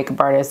 I am a makeup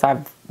artist.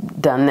 I've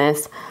done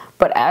this,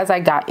 but as I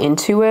got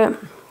into it,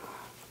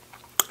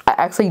 I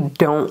actually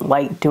don't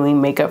like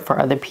doing makeup for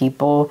other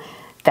people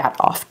that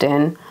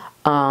often,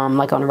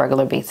 like on a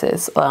regular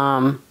basis,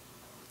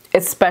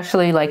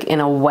 especially like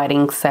in a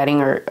wedding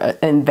setting or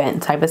an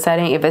event type of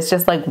setting. If it's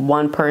just like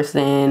one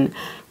person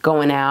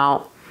going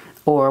out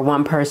or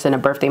one person, a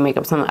birthday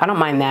makeup, something, I don't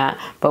mind that.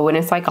 But when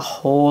it's like a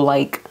whole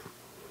like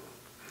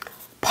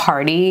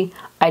party,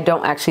 I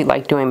don't actually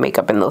like doing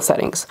makeup in those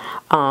settings,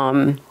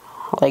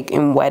 like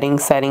in wedding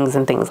settings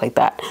and things like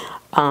that.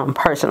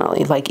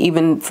 Personally, like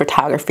even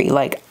photography,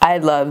 like I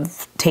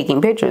love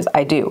taking pictures.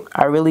 I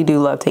really do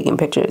love taking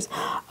pictures.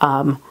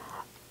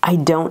 I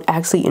don't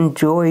actually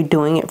enjoy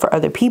doing it for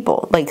other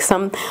people. Like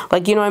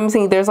you know what I'm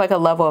saying? There's like a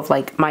level of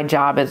like, my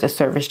job is a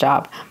service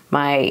job.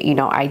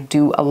 I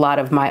do a lot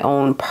of my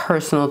own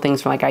personal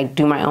things. Like I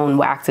do my own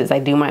waxes. I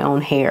do my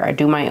own hair. I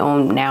do my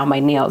own, now my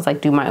nails, I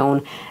do my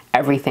own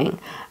everything.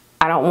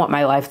 I don't want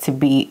my life to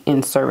be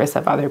in service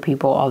of other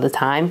people all the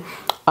time.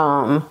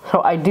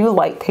 So I do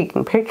like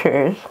taking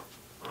pictures,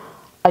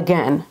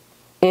 again,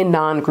 in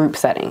non-group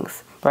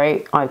settings,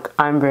 right? Like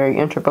I'm very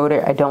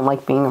introverted. I don't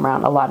like being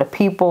around a lot of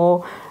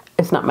people.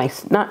 It's not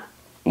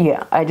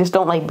I just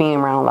don't like being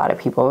around a lot of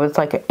people. It's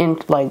like an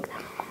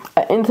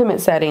intimate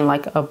setting,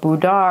 like a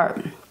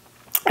boudoir,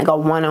 like a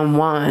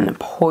one-on-one,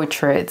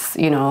 portraits,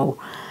 you know,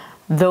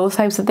 those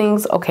types of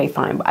things. Okay,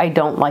 fine. But I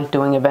don't like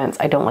doing events.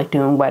 I don't like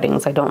doing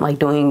weddings. I don't like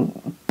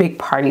doing big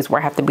parties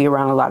where I have to be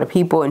around a lot of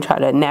people and try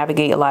to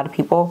navigate a lot of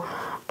people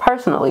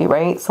personally,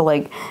 right? So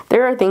like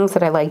there are things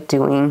that I like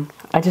doing.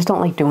 I just don't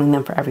like doing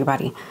them for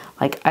everybody.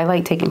 Like I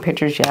like taking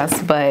pictures,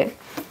 yes, but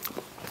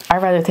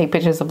I'd rather take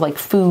pictures of like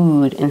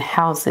food and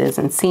houses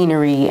and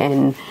scenery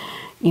and,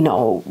 you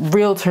know,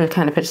 realtor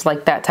kind of pictures,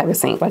 like that type of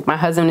thing. Like my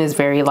husband is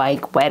very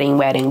like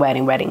wedding,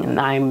 and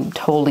I'm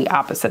totally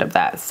opposite of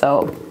that.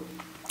 So,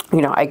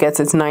 you know, I guess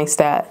it's nice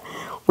that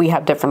we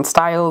have different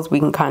styles. We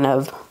can kind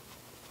of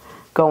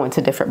go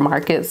into different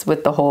markets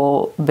with the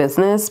whole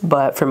business.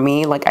 But for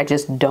me, like, I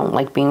just don't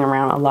like being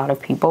around a lot of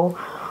people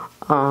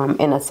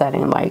in a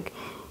setting. Like,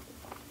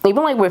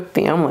 even like with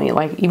family,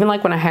 like even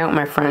like when I hang out with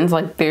my friends,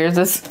 like there's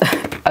this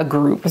a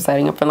group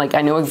setting up and like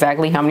I know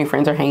exactly how many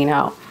friends are hanging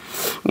out.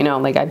 You know,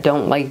 like I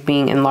don't like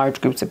being in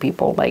large groups of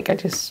people. Like I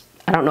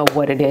don't know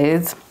what it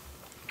is.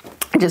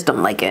 I just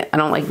don't like it. I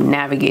don't like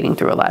navigating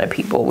through a lot of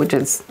people, which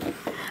is,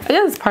 I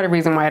guess it's part of the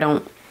reason why I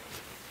don't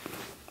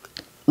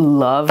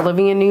love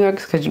living in New York,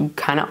 because you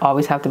kind of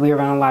always have to be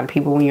around a lot of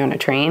people when you're on a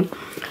train.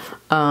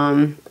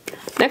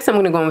 Next I'm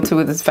going to go into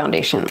with this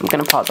foundation. I'm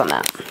going to pause on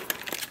that.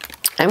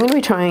 I'm going to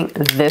be trying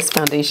this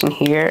foundation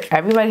here.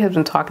 Everybody has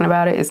been talking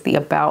about it. It's the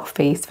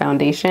AboutFace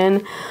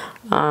foundation.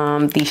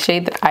 The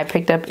shade that I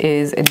picked up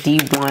is a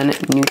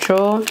D1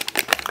 Neutral.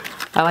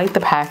 I like the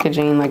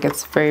packaging. Like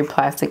it's very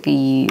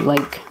plasticky,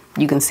 like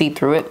you can see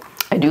through it.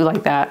 I do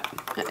like that.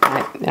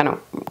 I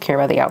don't care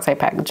about the outside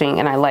packaging,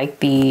 and I like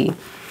the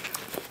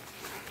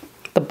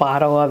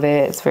bottle of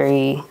it. It's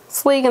very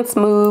sleek and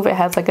smooth. It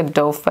has like a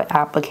doe foot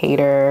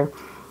applicator,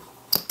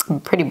 a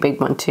pretty big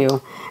one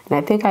too. And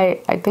I think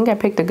I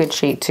picked a good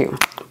shade too.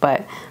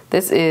 But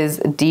this is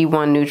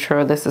D1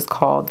 Neutral. This is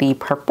called the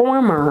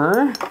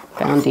Performer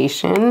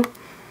foundation,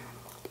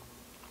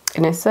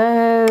 and it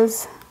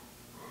says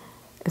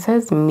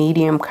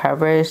medium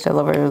coverage,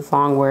 delivers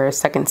long wear,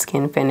 second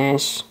skin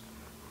finish.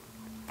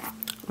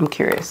 I'm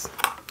curious.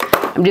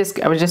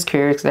 I was just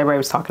curious because everybody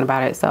was talking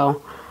about it.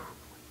 So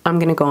I'm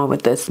going to go on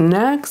with this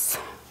next.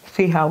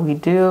 See how we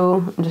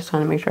do. I'm just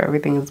trying to make sure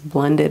everything is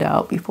blended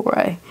out before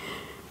I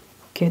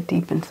get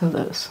deep into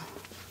this,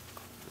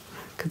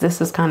 because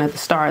this is kind of the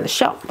star of the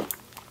show.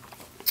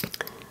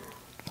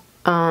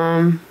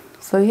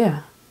 So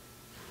yeah.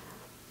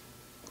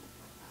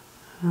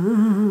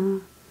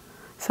 It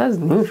says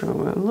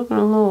neutral. I'm looking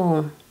a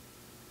little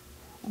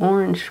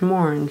orange,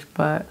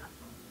 but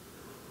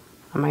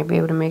I might be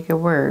able to make it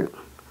work.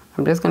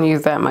 I'm just going to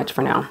use that much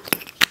for now.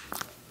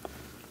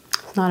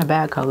 It's not a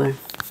bad color.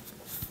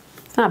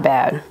 It's not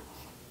bad.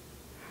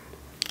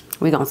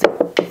 We're going to see.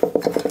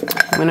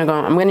 I'm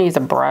going to use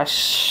a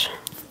brush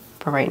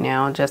for right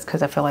now, just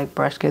because I feel like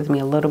brush gives me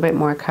a little bit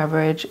more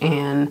coverage.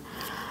 And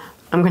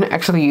I'm going to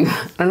actually use,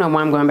 I don't know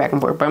why I'm going back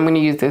and forth, but I'm going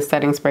to use this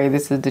setting spray.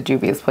 This is the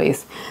Juvia's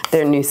Place,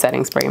 their new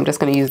setting spray. I'm just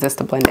going to use this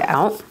to blend it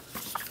out.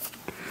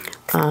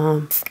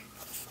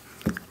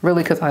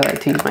 Really, because I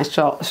like to use my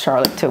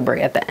Charlotte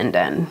Tilbury at the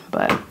end,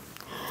 but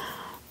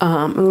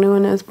I'm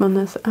going to blend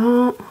this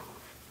out.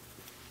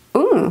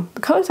 Ooh, the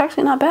color's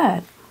actually not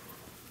bad.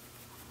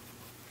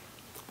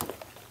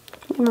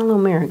 Get my little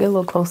mirror, get a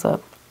little close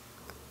up.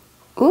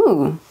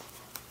 Ooh,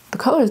 the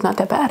color is not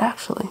that bad,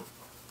 actually.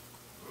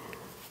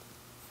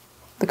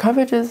 The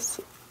coverage is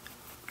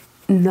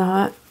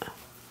not,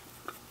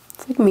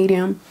 it's like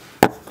medium.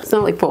 It's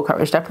not like full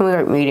coverage, definitely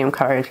like medium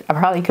coverage. I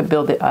probably could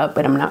build it up,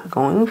 but I'm not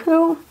going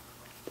to.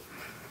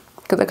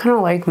 Because I kind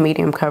of like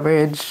medium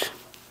coverage.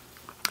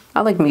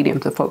 I like medium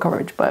to full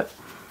coverage, but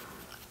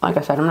like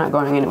I said, I'm not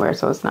going anywhere,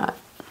 so it's not.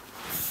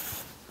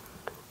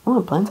 Oh,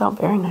 it blends out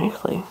very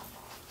nicely.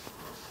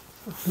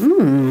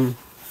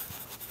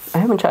 I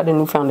haven't tried a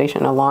new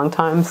foundation in a long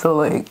time, so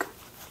like,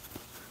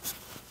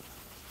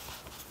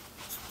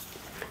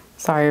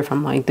 sorry if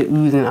I'm like, the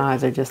oohs and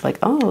ahs are just like,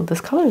 oh,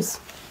 this color's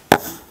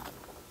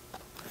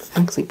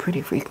actually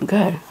pretty freaking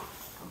good.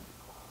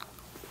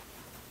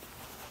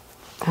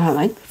 I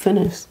like the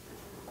finish.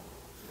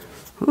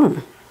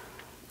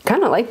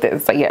 Kind of like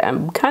this. But yeah,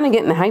 I'm kind of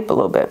getting the hype a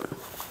little bit.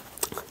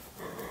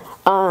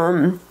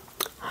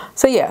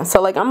 So yeah,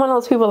 so like I'm one of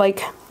those people,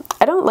 like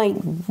I don't like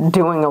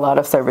doing a lot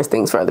of service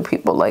things for other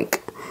people,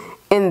 like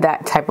in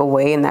that type of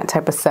way, in that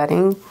type of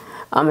setting,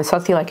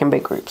 especially like in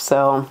big groups.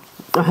 So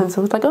it's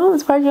like, oh, I'm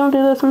surprised you don't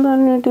do this, I'm not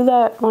gonna do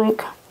that.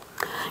 Like,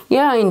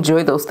 yeah, I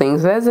enjoy those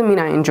things. That doesn't mean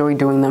I enjoy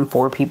doing them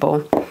for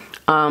people.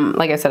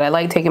 Like I said, I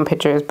like taking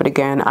pictures, but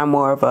again, I'm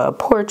more of a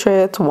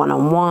portrait,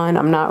 one-on-one.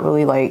 I'm not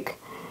really like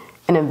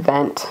an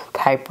event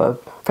type of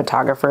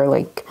photographer.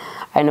 Like,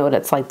 I know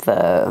that's like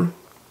the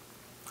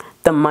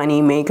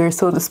money maker,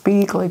 so to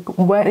speak, like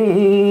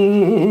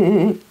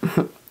wedding,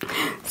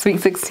 sweet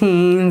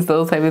 16s,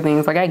 those type of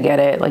things. Like, I get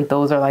it. Like,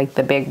 those are like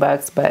the big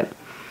bucks, but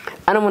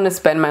I don't want to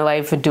spend my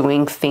life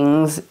doing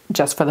things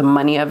just for the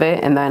money of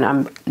it, and then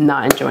I'm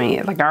not enjoying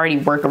it. Like, I already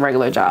work a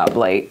regular job.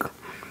 Like,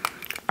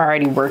 I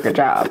already work a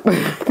job.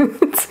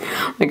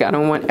 Like, I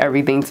don't want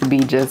everything to be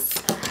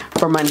just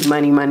for money,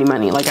 money, money,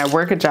 money. Like, I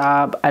work a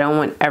job. I don't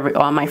want I don't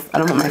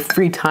want my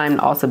free time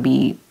to also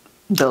be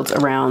built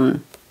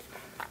around,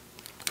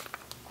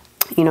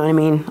 you know what I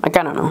mean? Like,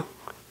 I don't know.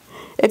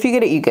 If you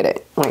get it, you get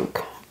it. Like,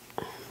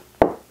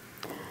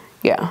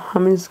 yeah,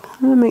 I'm just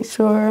gonna make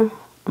sure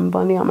I'm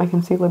blending out my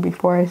concealer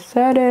before I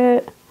set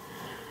it.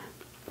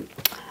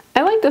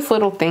 I like this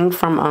little thing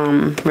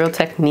from Real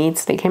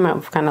Techniques. They came out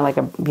with kind of like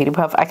a beauty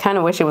puff. I kind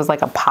of wish it was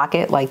like a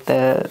pocket, like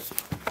the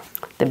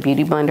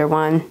Beauty Blender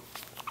one.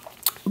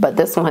 But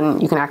this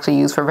one you can actually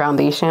use for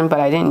foundation, but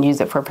I didn't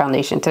use it for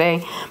foundation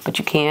today, but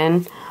you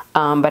can.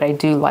 But I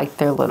do like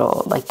their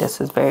little, like, this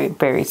is very,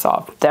 very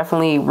soft.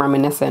 Definitely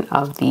reminiscent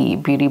of the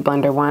Beauty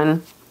Blender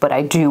one, but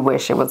I do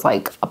wish it was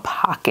like a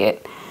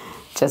pocket,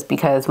 just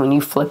because when you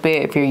flip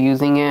it, if you're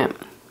using it,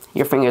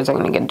 your fingers are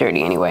gonna get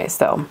dirty anyway.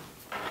 So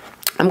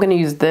I'm gonna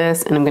use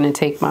this, and I'm gonna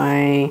take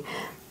my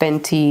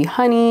Fenty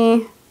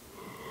Honey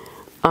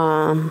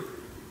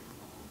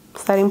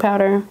setting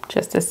powder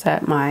just to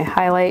set my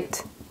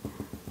highlight.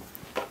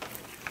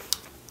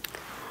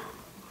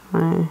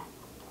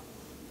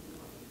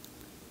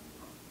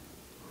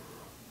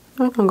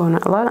 I'm going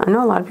I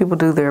know a lot of people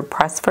do their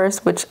press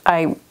first, which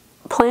I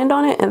planned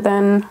on it, and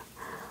then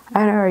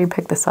I had already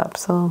picked this up,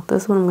 so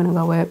this is what I'm gonna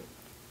go with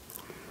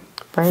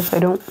first. I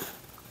don't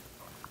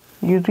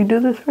usually do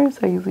this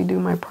first. I usually do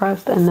my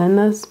pressed and then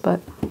this, but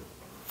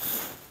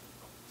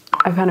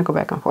I kind of go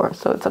back and forth,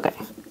 so it's okay.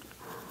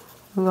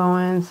 I'm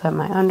going to set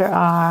my under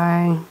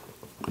eye,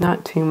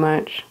 not too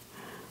much,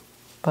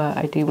 but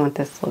I do want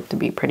this look to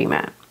be pretty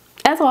matte,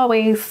 as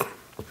always.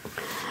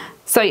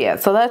 So yeah,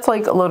 so that's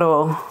like a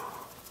little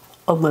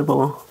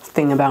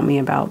thing about me.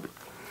 About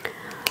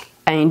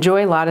I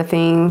enjoy a lot of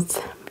things.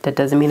 That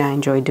doesn't mean I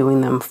enjoy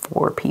doing them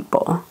for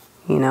people,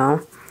 you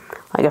know?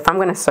 Like, if I'm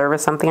gonna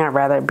service something, I'd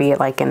rather be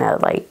like in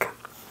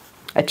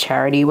a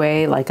charity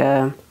way, like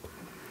a,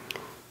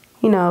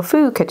 you know,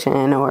 food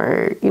kitchen,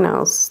 or, you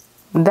know,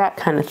 that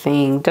kind of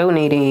thing,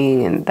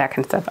 donating and that kind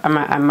of stuff.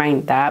 I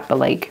mind that, but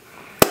like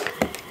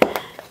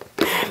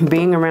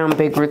being around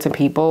big groups of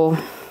people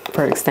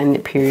for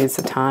extended periods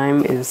of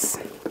time is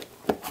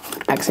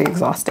actually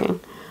exhausting.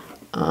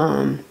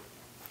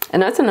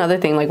 And that's another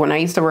thing, like when I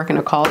used to work in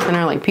a call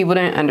center, like people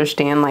didn't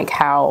understand like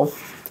how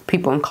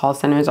people in call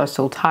centers are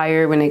so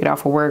tired when they get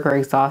off of work or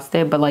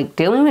exhausted, but like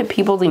dealing with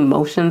people's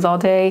emotions all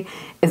day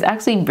is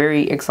actually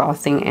very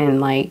exhausting and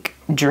like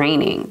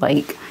draining.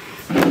 Like,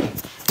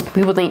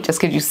 people think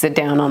just because you sit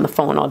down on the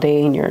phone all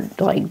day and you're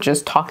like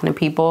just talking to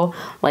people,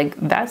 like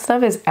that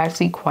stuff is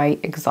actually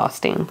quite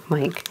exhausting.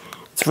 Like,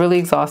 it's really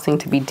exhausting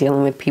to be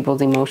dealing with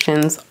people's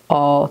emotions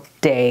all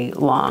day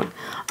long.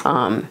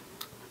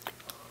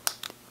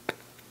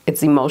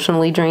 It's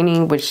emotionally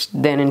draining, which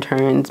then in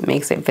turn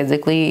makes it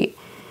physically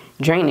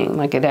draining.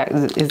 Like, it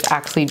is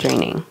actually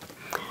draining.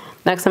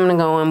 Next, I'm going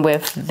to go in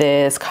with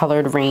this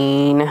Colored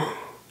Rain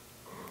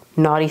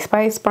Naughty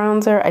Spice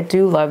bronzer. I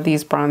do love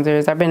these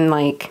bronzers. I've been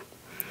like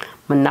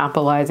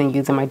monopolizing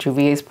using my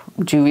Juvia's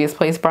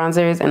Place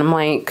bronzers, and I'm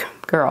like,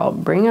 girl,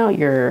 bring out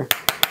your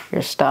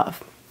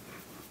stuff.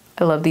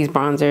 I love these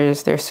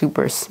bronzers. They're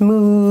super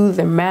smooth,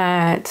 they're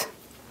matte.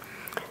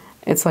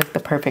 It's like the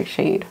perfect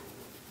shade.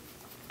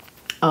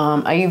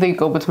 I either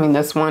go between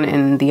this one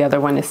and the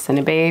other one is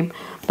Cinebabe,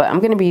 but I'm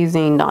going to be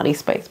using Naughty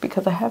Spice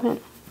because I haven't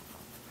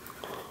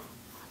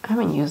I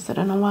haven't used it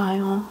in a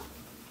while.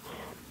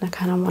 I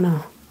kind of want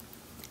to,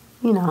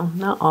 you know,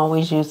 not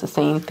always use the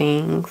same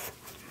things.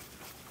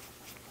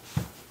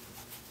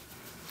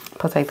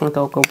 Plus I think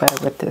they'll go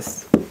better with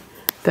this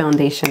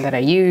foundation that I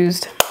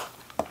used.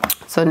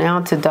 So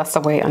now to dust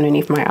away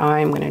underneath my eye,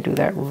 I'm going to do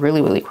that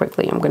really, really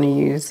quickly. I'm going to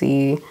use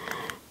the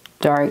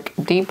dark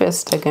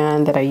deepest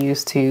again that I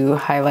used to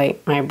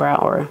highlight my brow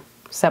or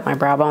set my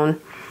brow bone.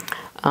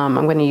 I'm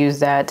going to use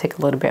that, take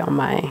a little bit on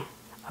my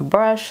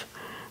brush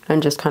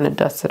and just kind of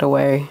dust it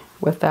away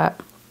with that.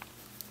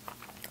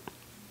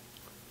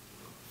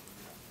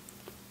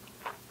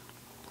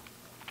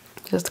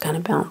 Just kind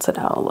of balance it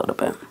out a little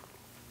bit.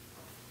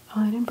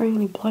 Oh, I didn't bring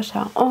any blush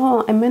out.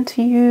 Oh, I meant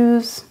to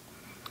use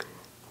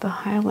the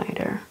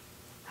highlighter.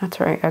 That's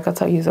right. I got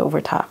to use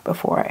over top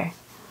before I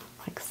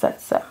like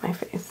set my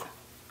face.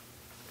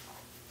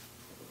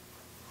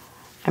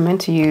 I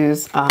meant to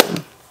use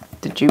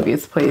the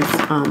Juvia's Place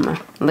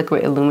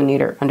liquid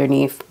illuminator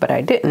underneath, but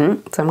I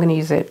didn't. So I'm going to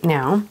use it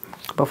now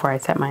before I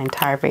set my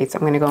entire face.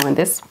 I'm going to go in.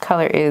 This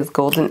color is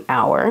Golden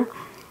Hour.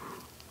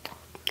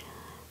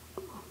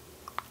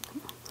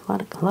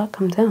 A lot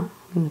comes out.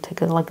 I'm going to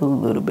take it like a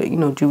little bit. You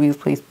know, Juvia's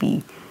Place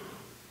be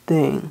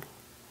thing.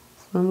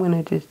 So I'm going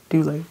to just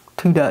do like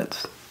 2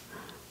 dots.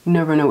 You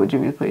never know what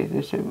Juvia's Place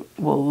is. It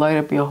will light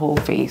up your whole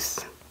face.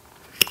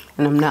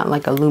 And I'm not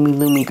like a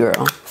loomy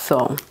girl.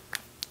 So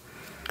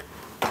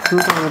I'm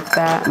going with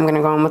that. I'm going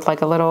to go in with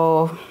like a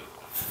little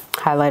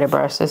highlighter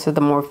brush. This is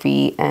the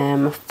Morphe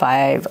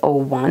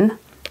M501.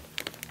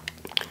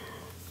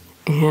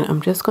 And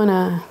I'm just going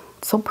to,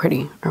 it's so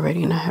pretty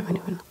already and I haven't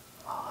even,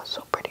 oh,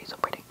 so pretty, so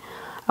pretty.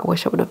 I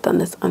wish I would have done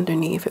this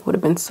underneath. It would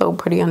have been so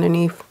pretty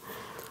underneath.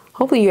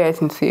 Hopefully you guys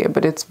can see it,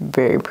 but it's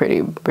very pretty,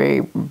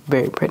 very,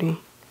 very pretty.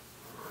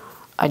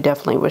 I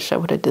definitely wish I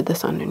would have did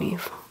this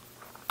underneath,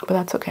 but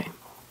that's okay.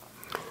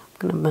 I'm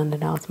gonna blend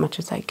it out as much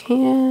as I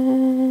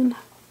can,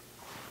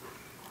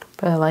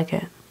 but I like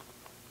it.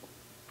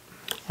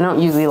 I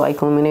don't usually like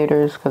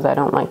illuminators because I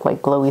don't like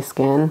glowy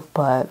skin,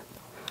 but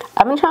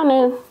I've been trying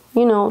to,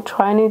 you know,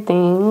 try new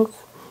things,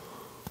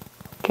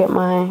 try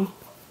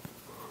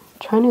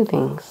new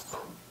things.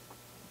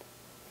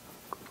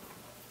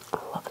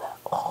 Look at that.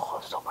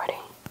 Oh, so pretty.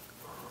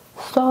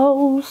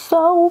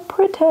 So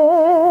pretty.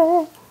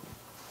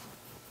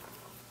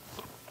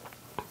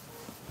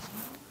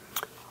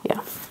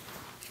 Yeah,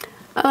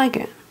 I like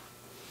it.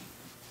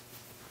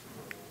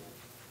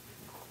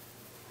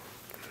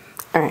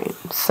 All right,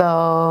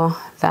 so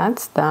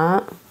that's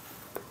that.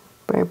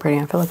 Very pretty.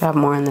 I feel like I have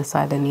more on this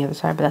side than the other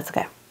side, but that's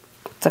okay.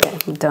 It's okay.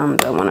 I'm done.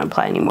 Don't want to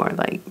apply anymore.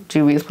 Like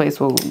Juvia's Place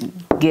will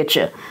get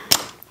you.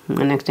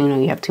 And next thing you know,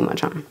 you have too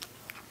much on.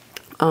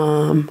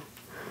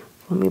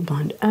 Let me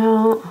blend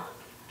out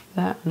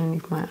that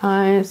underneath my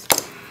eyes.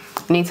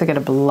 I need to get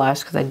a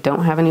blush because I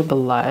don't have any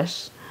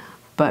blush.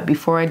 But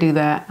before I do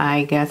that,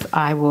 I guess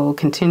I will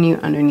continue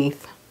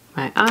underneath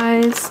my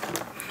eyes.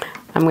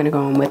 I'm going to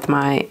go in with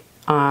my,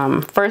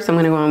 first I'm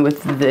going to go in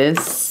with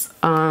this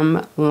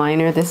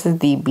liner. This is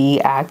the Be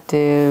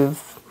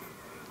Active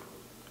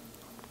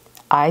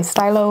Eye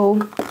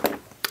Stylo.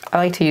 I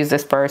like to use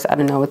this first. I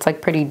don't know, it's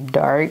like pretty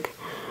dark.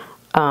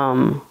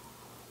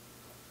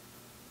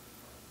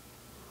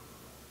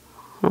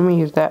 Let me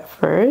use that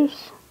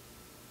first.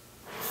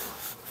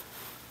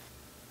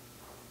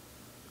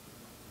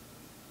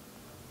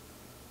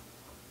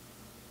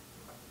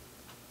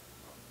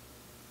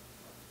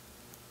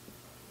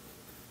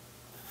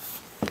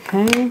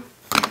 Okay,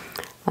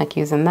 like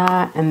using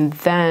that. And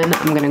then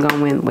I'm gonna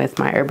go in with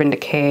my Urban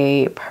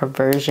Decay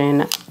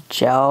Perversion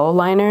Gel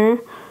Liner.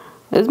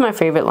 This is my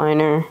favorite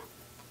liner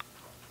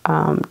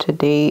to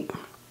date.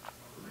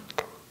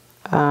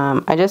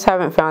 I just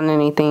haven't found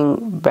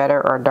anything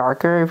better or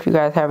darker. If you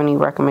guys have any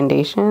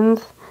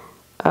recommendations,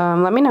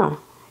 let me know.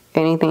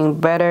 Anything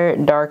better,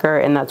 darker,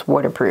 and that's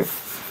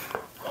waterproof.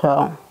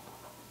 So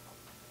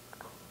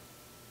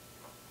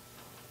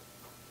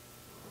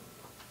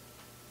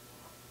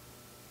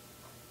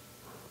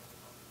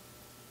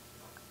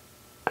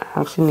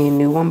I actually need a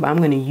new one, but I'm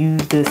gonna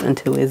use this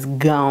until it's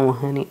gone,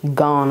 honey.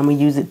 Gone. I'm gonna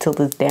use it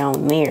till it's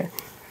down there.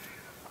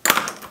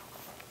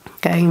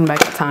 Okay, ain't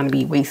about time to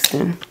be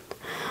wasting.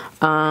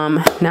 Now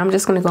I'm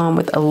just gonna go in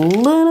with a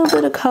little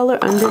bit of color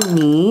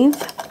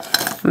underneath.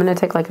 I'm gonna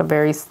take like a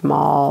very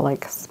small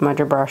like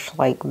smudger brush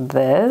like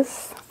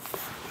this,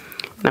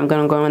 and I'm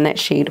gonna go in that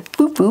shade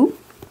Foo Foo.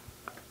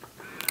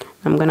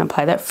 I'm gonna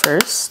apply that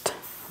first,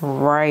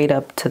 right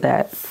up to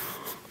the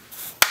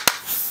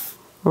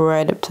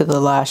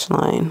lash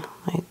line,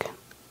 like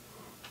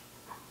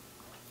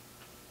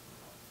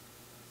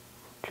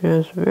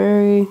just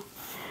very,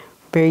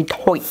 very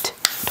tight.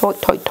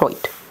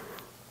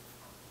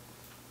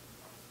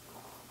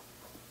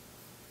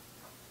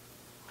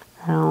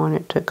 I don't want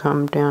it to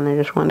come down. I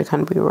just want it to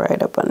kind of be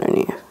right up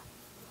underneath.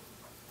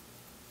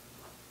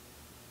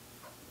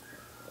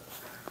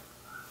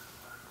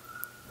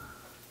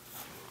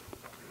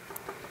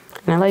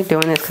 And I like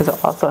doing this because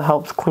it also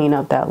helps clean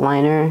up that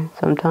liner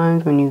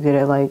sometimes when you get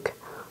it like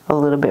a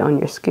little bit on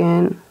your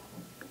skin.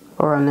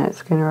 or on that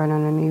skin right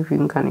underneath, you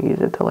can kind of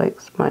use it to like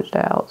smudge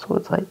that out so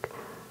it's like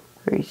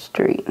very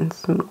straight and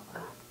smooth.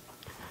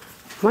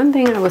 One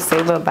thing I would say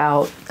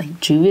about like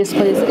Juvia's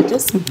Place, it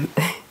just,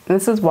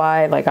 this is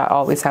why like I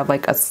always have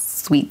like a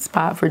sweet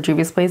spot for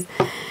Juvia's Place.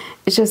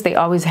 It's just they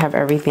always have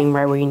everything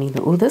right where you need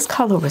it. Oh, this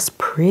color was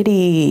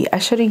pretty. I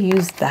should have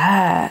used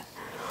that.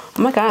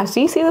 Oh my gosh,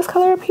 do you see this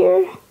color up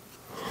here?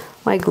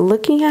 Like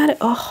looking at it,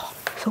 oh,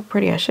 so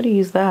pretty. I should have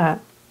used that.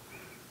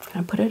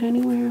 Can I put it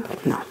anywhere?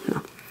 No,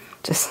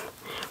 just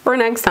for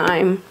next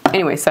time.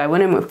 Anyway, so I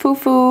went in with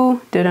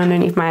Fufu, did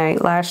underneath my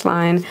lash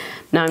line.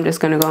 Now I'm just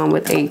gonna go in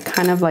with a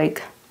kind of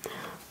like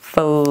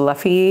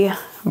fluffy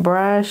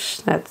brush.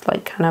 That's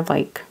like kind of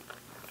like,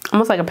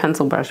 almost like a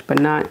pencil brush, but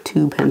not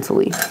too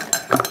pencil-y.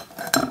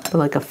 But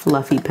like a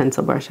fluffy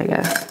pencil brush, I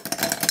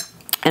guess.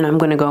 And I'm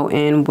gonna go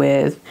in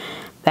with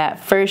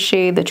that first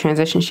shade, the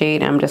transition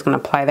shade, and I'm just gonna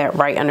apply that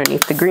right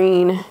underneath the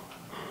green.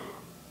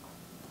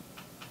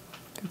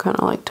 I kind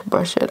of like to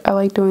brush it. I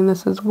like doing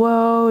this as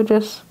well.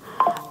 Just,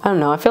 I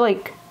don't know, I feel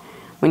like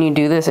when you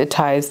do this, it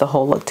ties the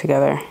whole look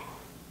together.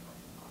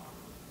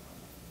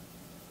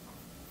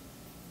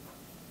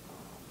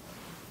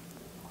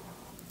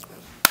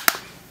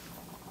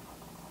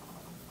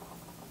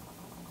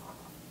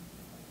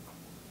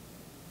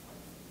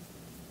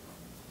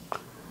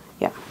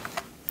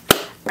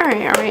 All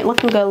right,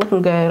 looking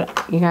good.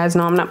 You guys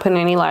know I'm not putting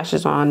any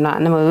lashes on, not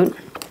in the mood,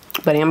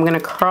 but I'm gonna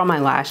curl my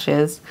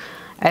lashes.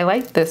 I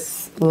like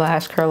this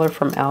lash curler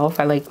from e.l.f.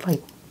 I like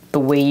the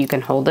way you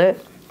can hold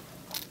it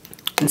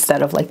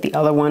instead of like the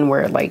other one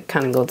where it like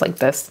kind of goes like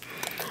this.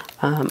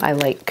 I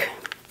like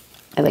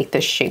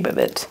this shape of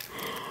it.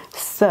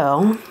 So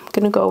I'm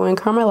gonna go and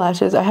curl my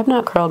lashes. I have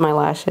not curled my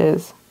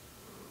lashes.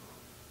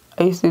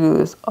 I used to do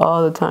this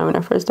all the time when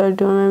I first started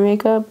doing my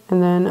makeup,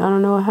 and then I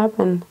don't know what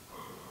happened.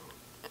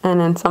 And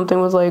then something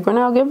was like,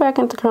 Reanell, get back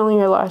into curling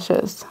your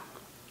lashes.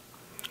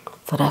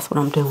 So that's what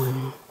I'm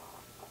doing.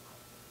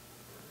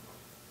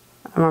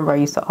 I remember I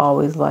used to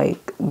always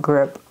like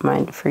grip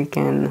my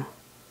freaking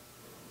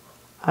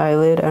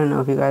eyelid. I don't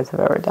know if you guys have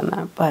ever done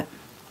that, but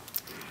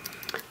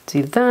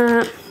do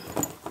that.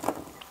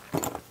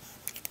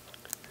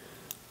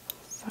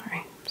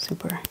 Sorry,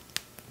 super.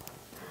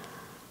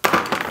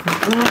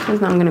 Lashes.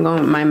 Now I'm gonna go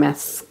with my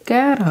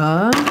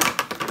mascara.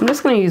 I'm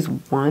just gonna use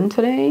one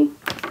today.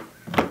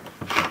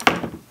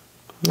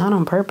 Not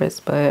on purpose,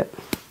 but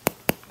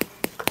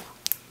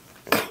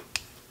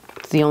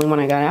it's the only one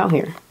I got out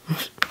here.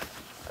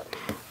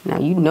 Now,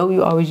 you know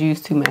you always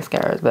use two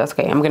mascaras, but that's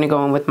okay. I'm going to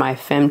go in with my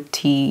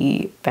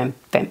Fenty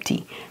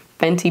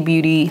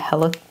Beauty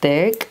Hella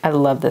Thick. I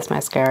love this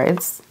mascara.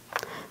 It's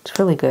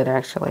really good,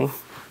 actually.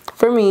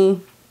 For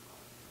me,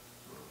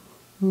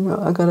 you know,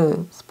 I got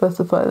to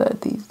specify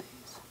that these days.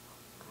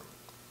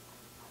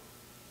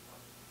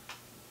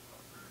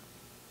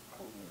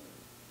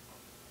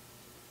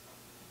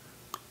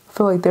 I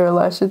feel like there are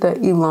lashes that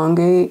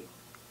elongate,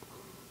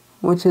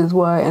 which is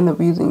why I end up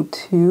using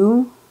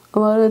two a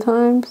lot of the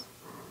times.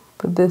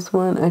 But this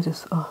one, I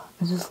just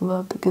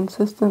love the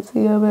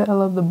consistency of it. I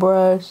love the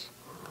brush.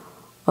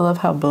 I love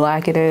how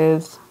black it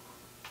is.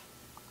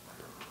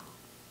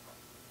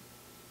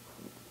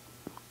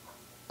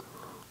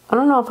 I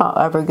don't know if I'll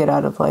ever get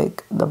out of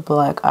like the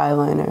black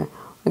eyeliner.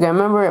 Like I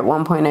remember at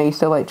one point I used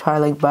to like try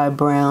like buy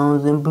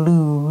browns and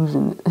blues,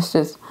 and it's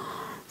just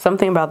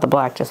something about the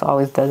black just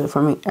always does it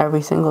for me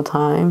every single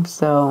time.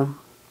 So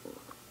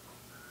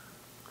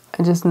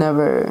I just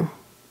never,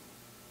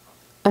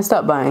 I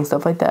stopped buying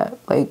stuff like that,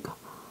 like,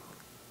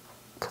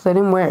 because I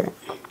didn't wear it.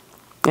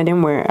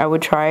 I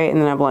would try it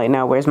and then I'd be like,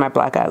 no, where's my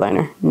black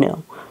eyeliner?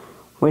 No.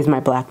 Where's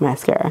my black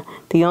mascara?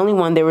 The only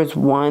one, there was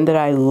one that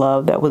I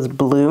loved that was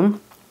blue.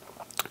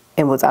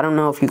 It was, I don't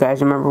know if you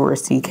guys remember where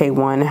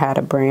CK1 had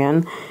a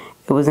brand.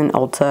 It was in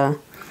Ulta.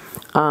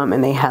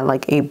 And they had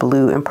like a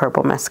blue and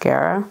purple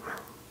mascara.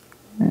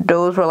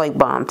 Those were like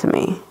bomb to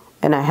me.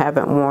 And I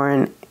haven't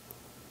worn,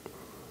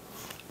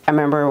 I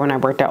remember when I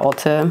worked at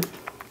Ulta,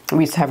 we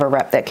used to have a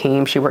rep that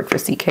came, she worked for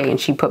CK and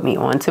she put me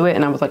onto it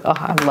and I was like, oh,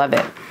 I love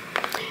it.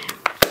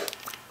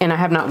 And I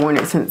have not worn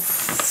it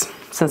since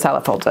I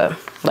left Ulta.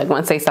 Like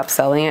once they stopped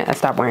selling it, I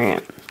stopped wearing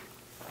it.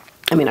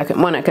 I mean, I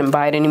couldn't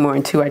buy it anymore,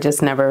 and two, I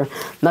just never,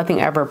 nothing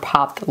ever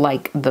popped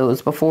like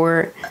those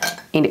before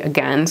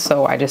again,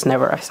 so I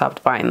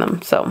stopped buying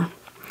them. So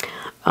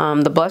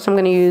the blush I'm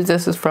going to use,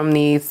 this is from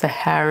the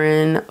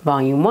Saharan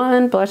Volume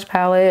 1 blush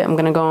palette. I'm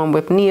going to go in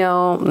with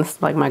Neo. This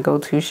is like my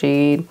go-to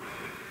shade.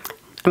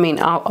 I mean,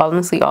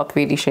 honestly, all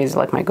three of these shades are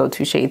like my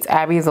go-to shades.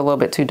 Abby is a little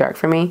bit too dark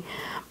for me,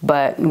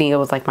 but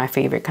Neo is like my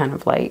favorite kind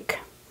of like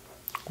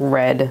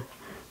red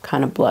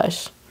kind of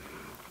blush.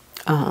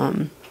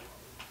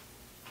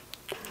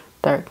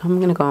 Dark. I'm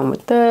going to go in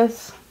with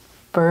this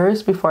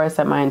first before I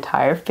set my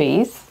entire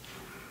face.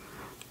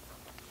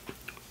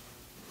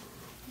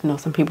 I know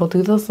some people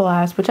do this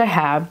last, which I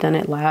have done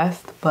it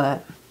last,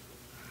 but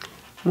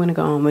I'm going to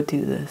go in with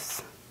do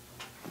this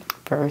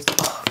first.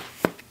 Oh,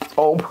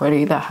 so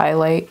pretty. The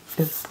highlight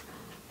is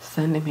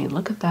sending me.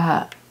 Look at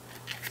that.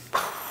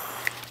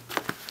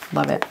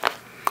 Love it.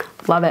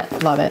 Love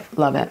it. Love it.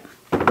 Love it.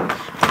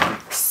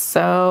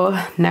 So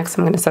next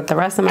I'm going to set the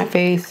rest of my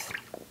face.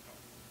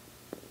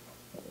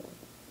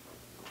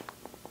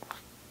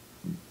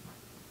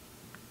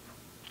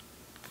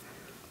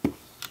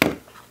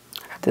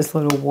 This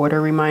little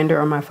water reminder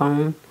on my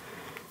phone,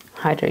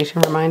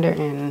 hydration reminder,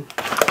 and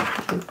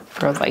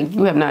girl's like,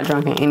 you have not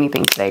drunk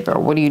anything today,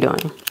 girl. What are you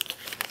doing?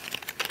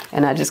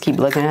 And I just keep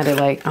looking at it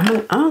like,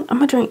 I'm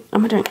gonna drink. I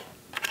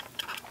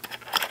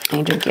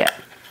ain't drink yet.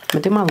 I'm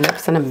gonna do my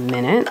lips in a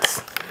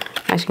minute.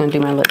 I'm actually gonna do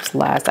my lips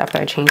last after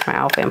I change my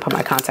outfit and put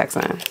my contacts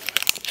in.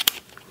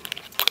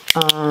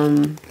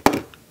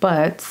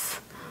 But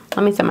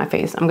let me set my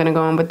face. I'm gonna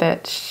go in with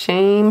that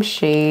same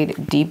shade,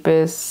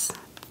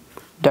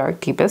 Dark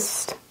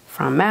Deepest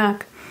from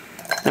MAC.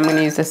 I'm going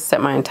to use this to set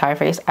my entire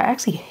face. I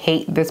actually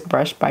hate this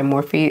brush by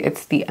Morphe.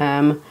 It's the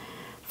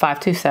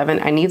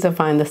M527. I need to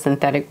find the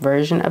synthetic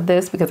version of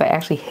this because I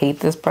actually hate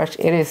this brush.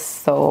 It is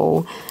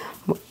so,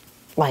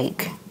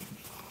 like,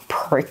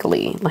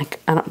 prickly.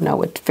 Like, I don't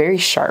know. It's very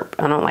sharp.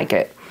 I don't like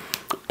it.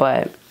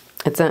 But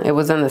it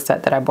was in the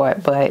set that I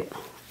bought. But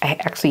I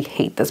actually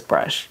hate this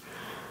brush.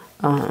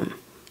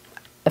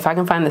 If I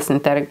can find the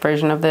synthetic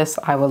version of this,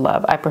 I would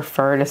love. I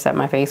prefer to set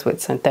my face with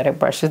synthetic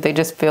brushes. They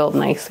just feel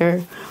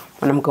nicer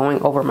when I'm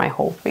going over my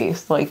whole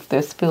face. Like,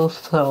 this feels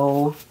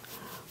so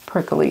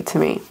prickly to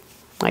me.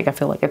 Like, I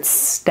feel like it's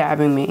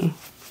stabbing me.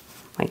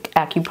 Like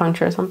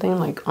acupuncture or something,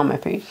 like, on my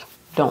face.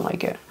 Don't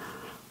like it.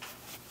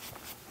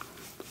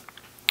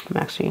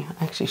 I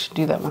actually should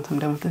do that once I'm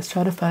done with this.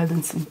 Try to find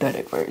the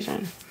synthetic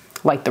version.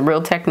 Like the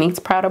Real Techniques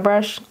powder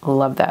brush. I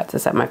love that to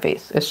set my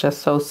face. It's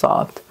just so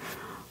soft.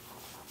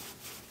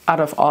 Out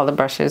of all the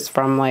brushes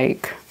from,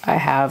 like, I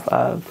have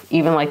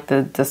even like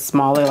the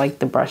smaller, like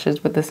the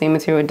brushes with the same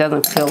material, it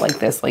doesn't feel like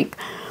this. Like,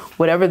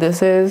 whatever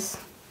this is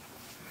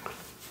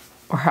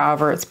or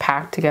however it's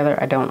packed together,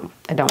 I don't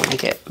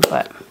like it,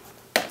 but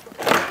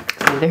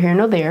neither here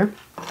nor there.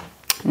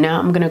 Now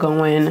I'm gonna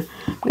go in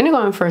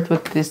first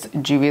with this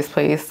Juvia's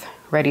Place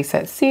Ready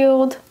Set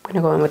Sealed. I'm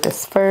gonna go in with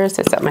this first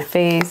to set my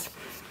face.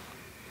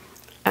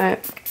 I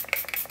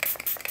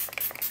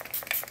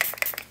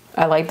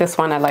like this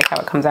one. I like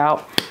how it comes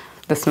out.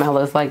 The smell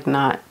is, like,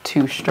 not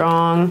too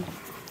strong.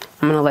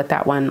 I'm gonna let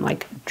that one,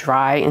 like,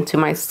 dry into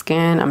my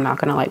skin. I'm not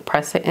gonna, like,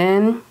 press it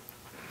in.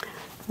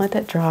 Let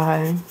that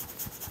dry.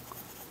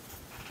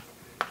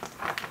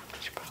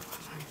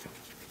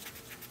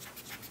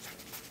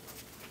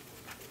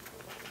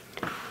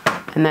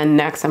 And then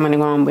next I'm gonna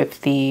go in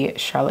with the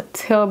Charlotte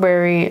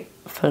Tilbury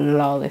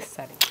Flawless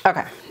Setting.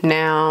 Okay,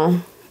 now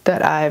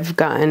that I've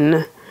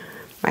gotten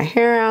my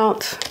hair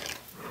out,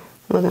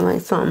 looking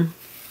like some.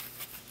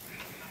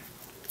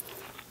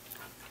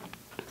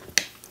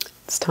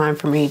 It's time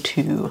for me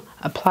to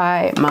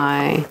apply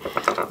my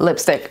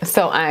lipstick.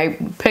 So I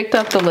picked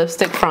up the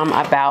lipstick from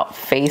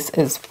AboutFace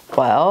as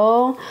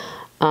well.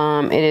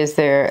 It is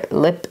their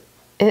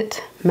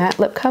matte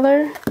lip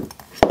color,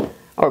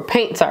 or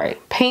Paint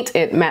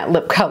It matte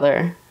lip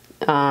color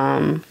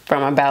from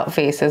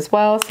AboutFace as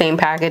well. Same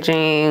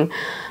packaging.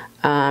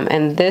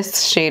 And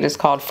this shade is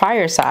called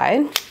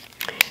Fireside.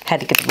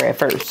 Had to get the red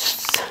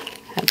first.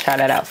 I try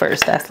that out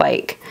first.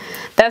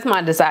 That's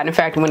my deciding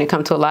factor when it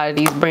comes to a lot of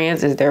these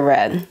brands, is their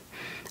red.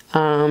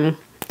 I'm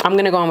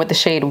gonna go in with the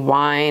shade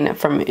Wine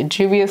from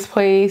Juvia's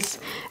Place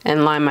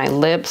and line my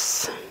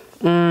lips.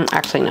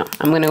 Actually no,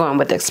 I'm gonna go in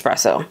with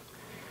Espresso.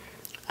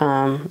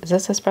 Is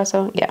this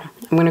Espresso? Yeah,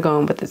 I'm gonna go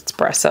in with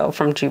Espresso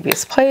from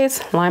Juvia's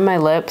Place. Line my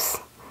lips.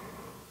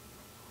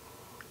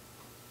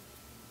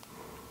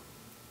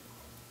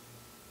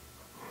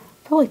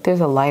 I feel like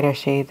there's a lighter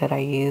shade that I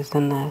used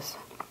in this.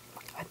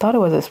 I thought it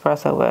was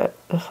Espresso, but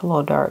it's a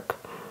little dark.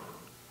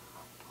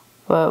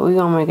 But we're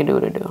gonna make it do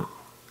what it do.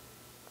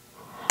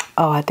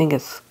 Oh, I think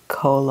it's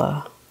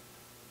Cola.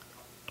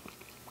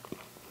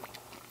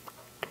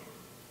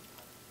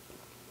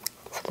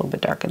 It's a little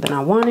bit darker than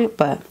I wanted,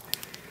 but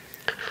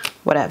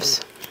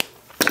whatevs.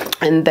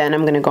 And then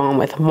I'm gonna go on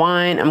with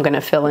Wine. I'm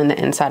gonna fill in the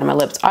inside of my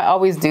lips. I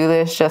always do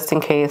this just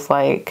in case,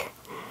 like,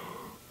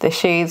 the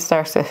shade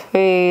starts to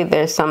fade.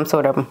 There's some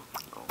sort of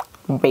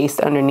base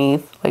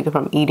underneath, like if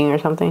I'm eating or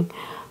something.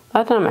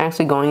 Not that I'm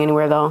actually going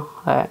anywhere though,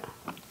 but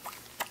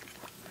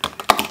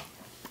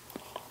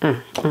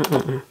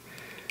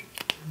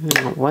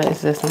what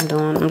is this I'm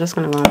doing? I'm just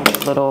gonna go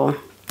with a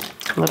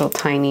little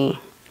tiny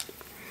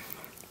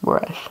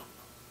brush.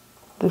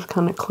 Just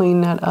kind of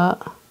clean that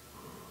up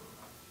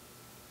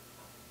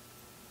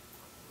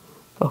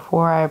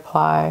before I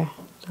apply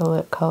the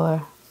lip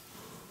color.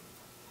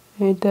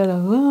 It did a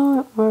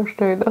little more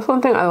straight. That's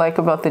one thing I like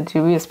about the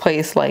Juvia's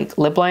Place, like,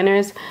 lip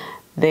liners.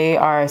 They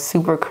are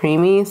super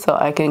creamy, so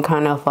I can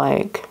kind of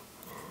like,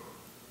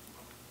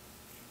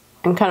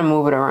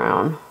 move it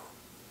around.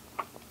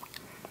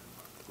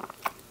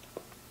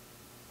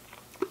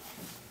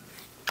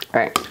 All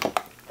right,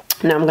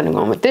 now I'm gonna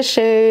go in with this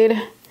shade.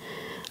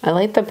 I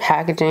like the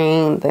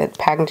packaging. The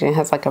packaging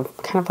has like a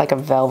kind of like a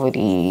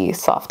velvety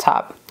soft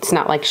top. It's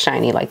not like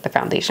shiny like the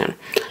foundation.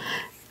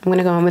 I'm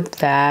gonna go in with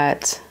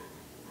that.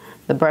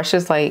 The brush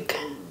is like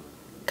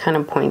kind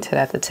of pointed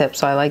at the tip,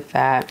 so I like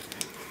that.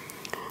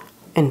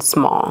 and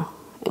small,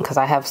 because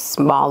I have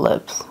small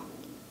lips.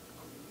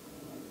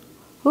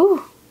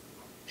 Ooh.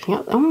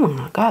 Oh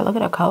my God, look at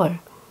that color.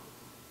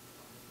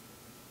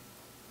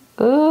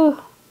 Ooh.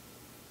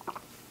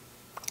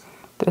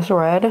 This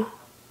red.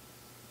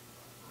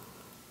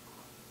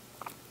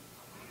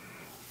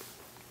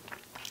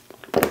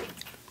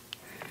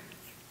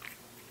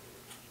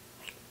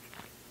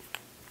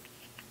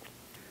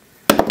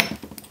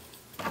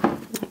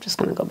 I'm just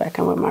gonna go back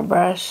in with my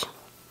brush.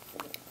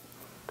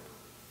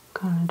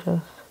 Kind of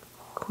just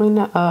clean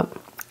that up.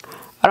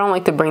 I don't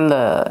like to bring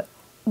the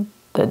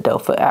doe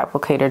foot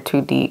applicator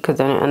too deep, because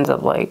then it ends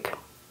up like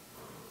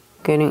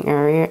getting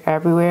area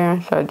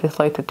everywhere. So I just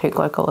like to take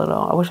like a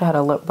little, I wish I had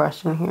a lip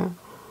brush in here.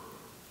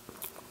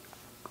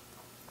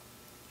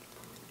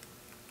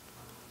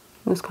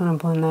 Just kind of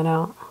blend that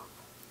out.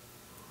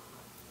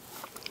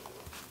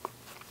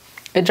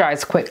 It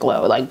dries quick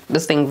though. Like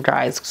this thing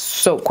dries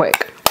so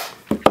quick.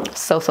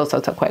 So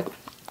quick.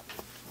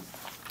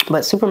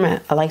 But super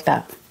matte, I like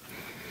that.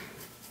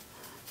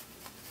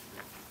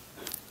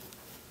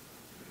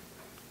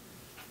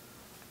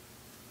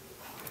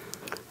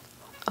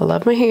 I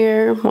love my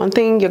hair. One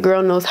thing your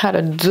girl knows how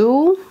to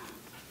do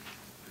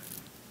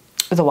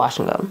is a wash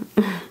and go.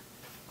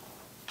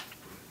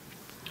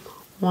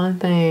 One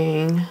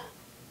thing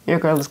your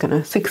girl is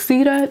gonna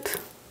succeed at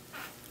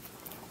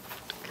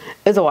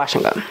is a wash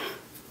and go.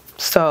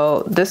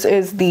 So this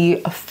is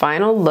the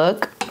final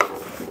look.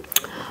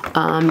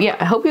 Yeah,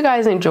 I hope you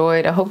guys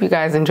enjoyed. I hope you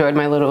guys enjoyed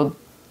my little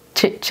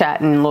chit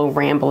chat and little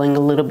rambling a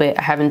little bit.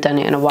 I haven't done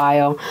it in a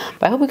while,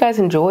 but I hope you guys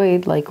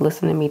enjoyed like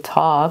listening to me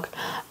talk.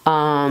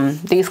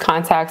 These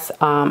contacts,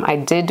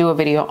 I did do a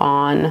video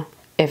on,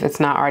 if it's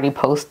not already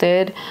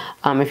posted.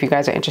 If you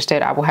guys are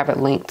interested, I will have it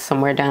linked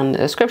somewhere down in the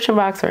description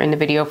box or in the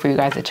video for you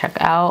guys to check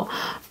out.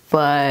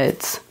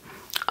 But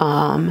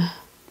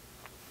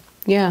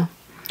yeah,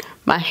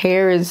 my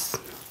hair is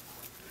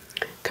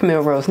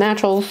Camille Rose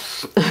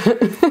Naturals.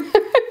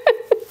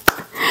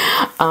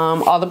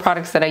 All the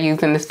products that I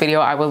used in this video,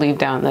 I will leave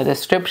down in the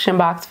description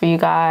box for you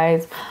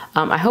guys.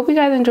 I hope you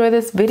guys enjoy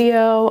this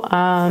video.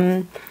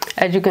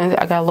 As you can,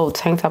 I got a little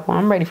tank top on.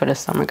 I'm ready for the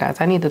summer,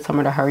 guys. I need the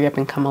summer to hurry up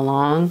and come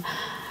along.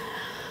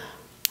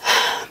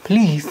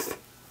 Please,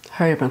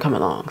 hurry up and come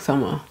along,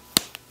 summer.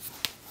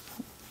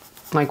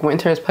 Like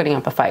winter is putting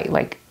up a fight.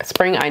 Like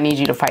spring, I need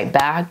you to fight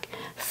back.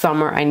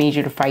 Summer, I need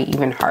you to fight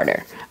even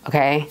harder,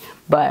 okay?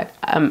 But,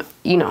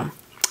 you know,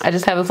 I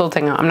just have this little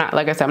thing on. I'm not,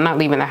 like I said, I'm not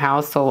leaving the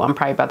house, so I'm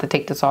probably about to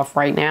take this off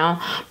right now.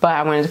 But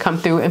I wanted to come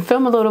through and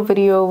film a little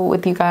video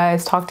with you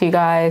guys, talk to you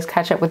guys,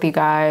 catch up with you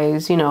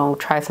guys, you know,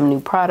 try some new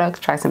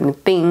products, try some new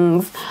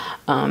things,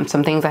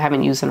 some things I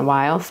haven't used in a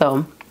while.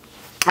 So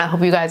I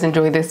hope you guys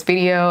enjoyed this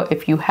video.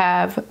 If you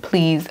have,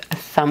 please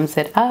thumbs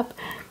it up.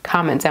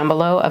 Comment down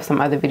below of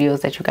some other videos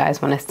that you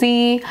guys want to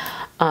see.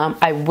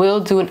 I will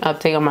do an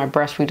update on my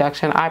brush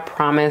reduction. I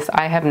promise.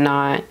 I have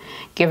not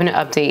given an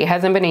update. It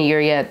hasn't been a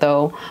year yet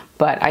though,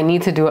 but I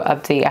need to do an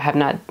update. I have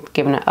not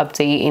given an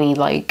update,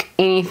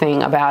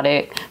 anything about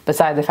it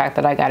besides the fact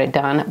that I got it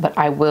done, but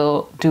I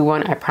will do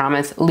one, I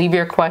promise. Leave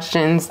your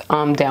questions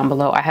down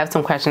below. I have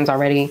some questions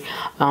already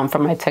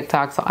from my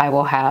TikTok, so I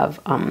will have,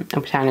 I'm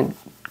trying to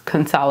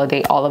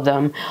consolidate all of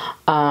them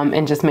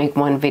and just make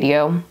one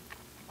video.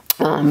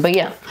 But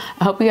yeah,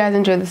 I hope you guys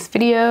enjoyed this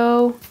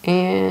video,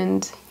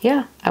 and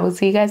yeah, I will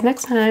see you guys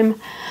next time.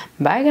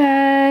 Bye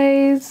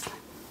guys.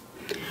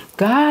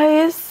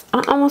 Guys,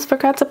 I almost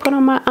forgot to put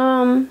on my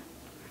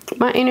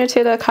my inner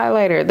tear duct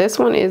highlighter. This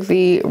one is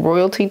the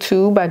Royalty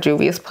 2 by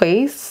Juvia's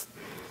Place.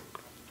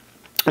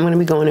 I'm gonna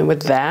be going in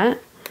with that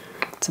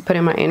to put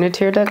in my inner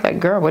tear duct. Like,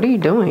 girl, what are you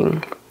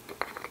doing?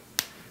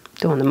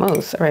 Doing the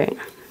most. All right,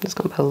 I'm just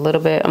gonna put a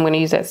little bit. I'm gonna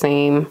use that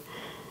same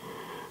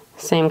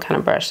kind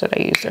of brush that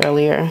I used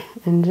earlier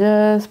and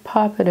just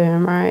pop it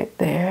in right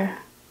there.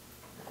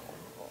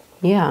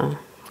 Yeah,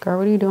 girl,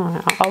 what are you doing?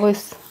 I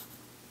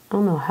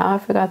don't know how I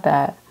forgot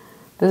that.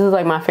 This is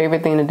like my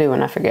favorite thing to do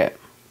and I forget.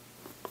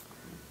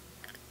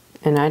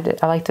 And I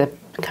like to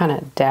kind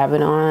of dab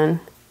it on.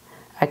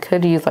 I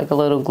could use like a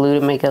little glue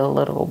to make it a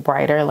little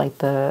brighter, like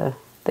the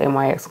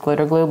NYX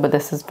glitter glue, but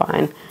this is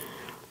fine.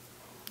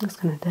 I'm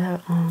just gonna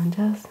dab on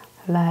just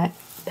like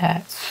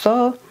that.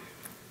 So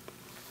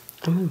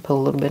I'm gonna put a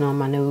little bit on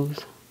my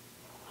nose,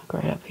 like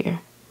right up here.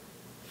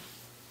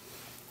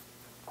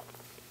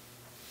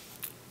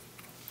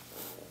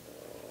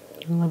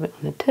 A little bit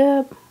on the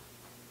tip.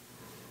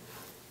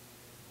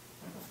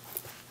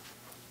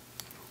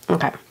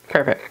 Okay,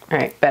 perfect. All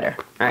right, better.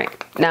 All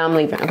right, now I'm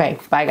leaving. Okay,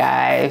 bye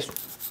guys.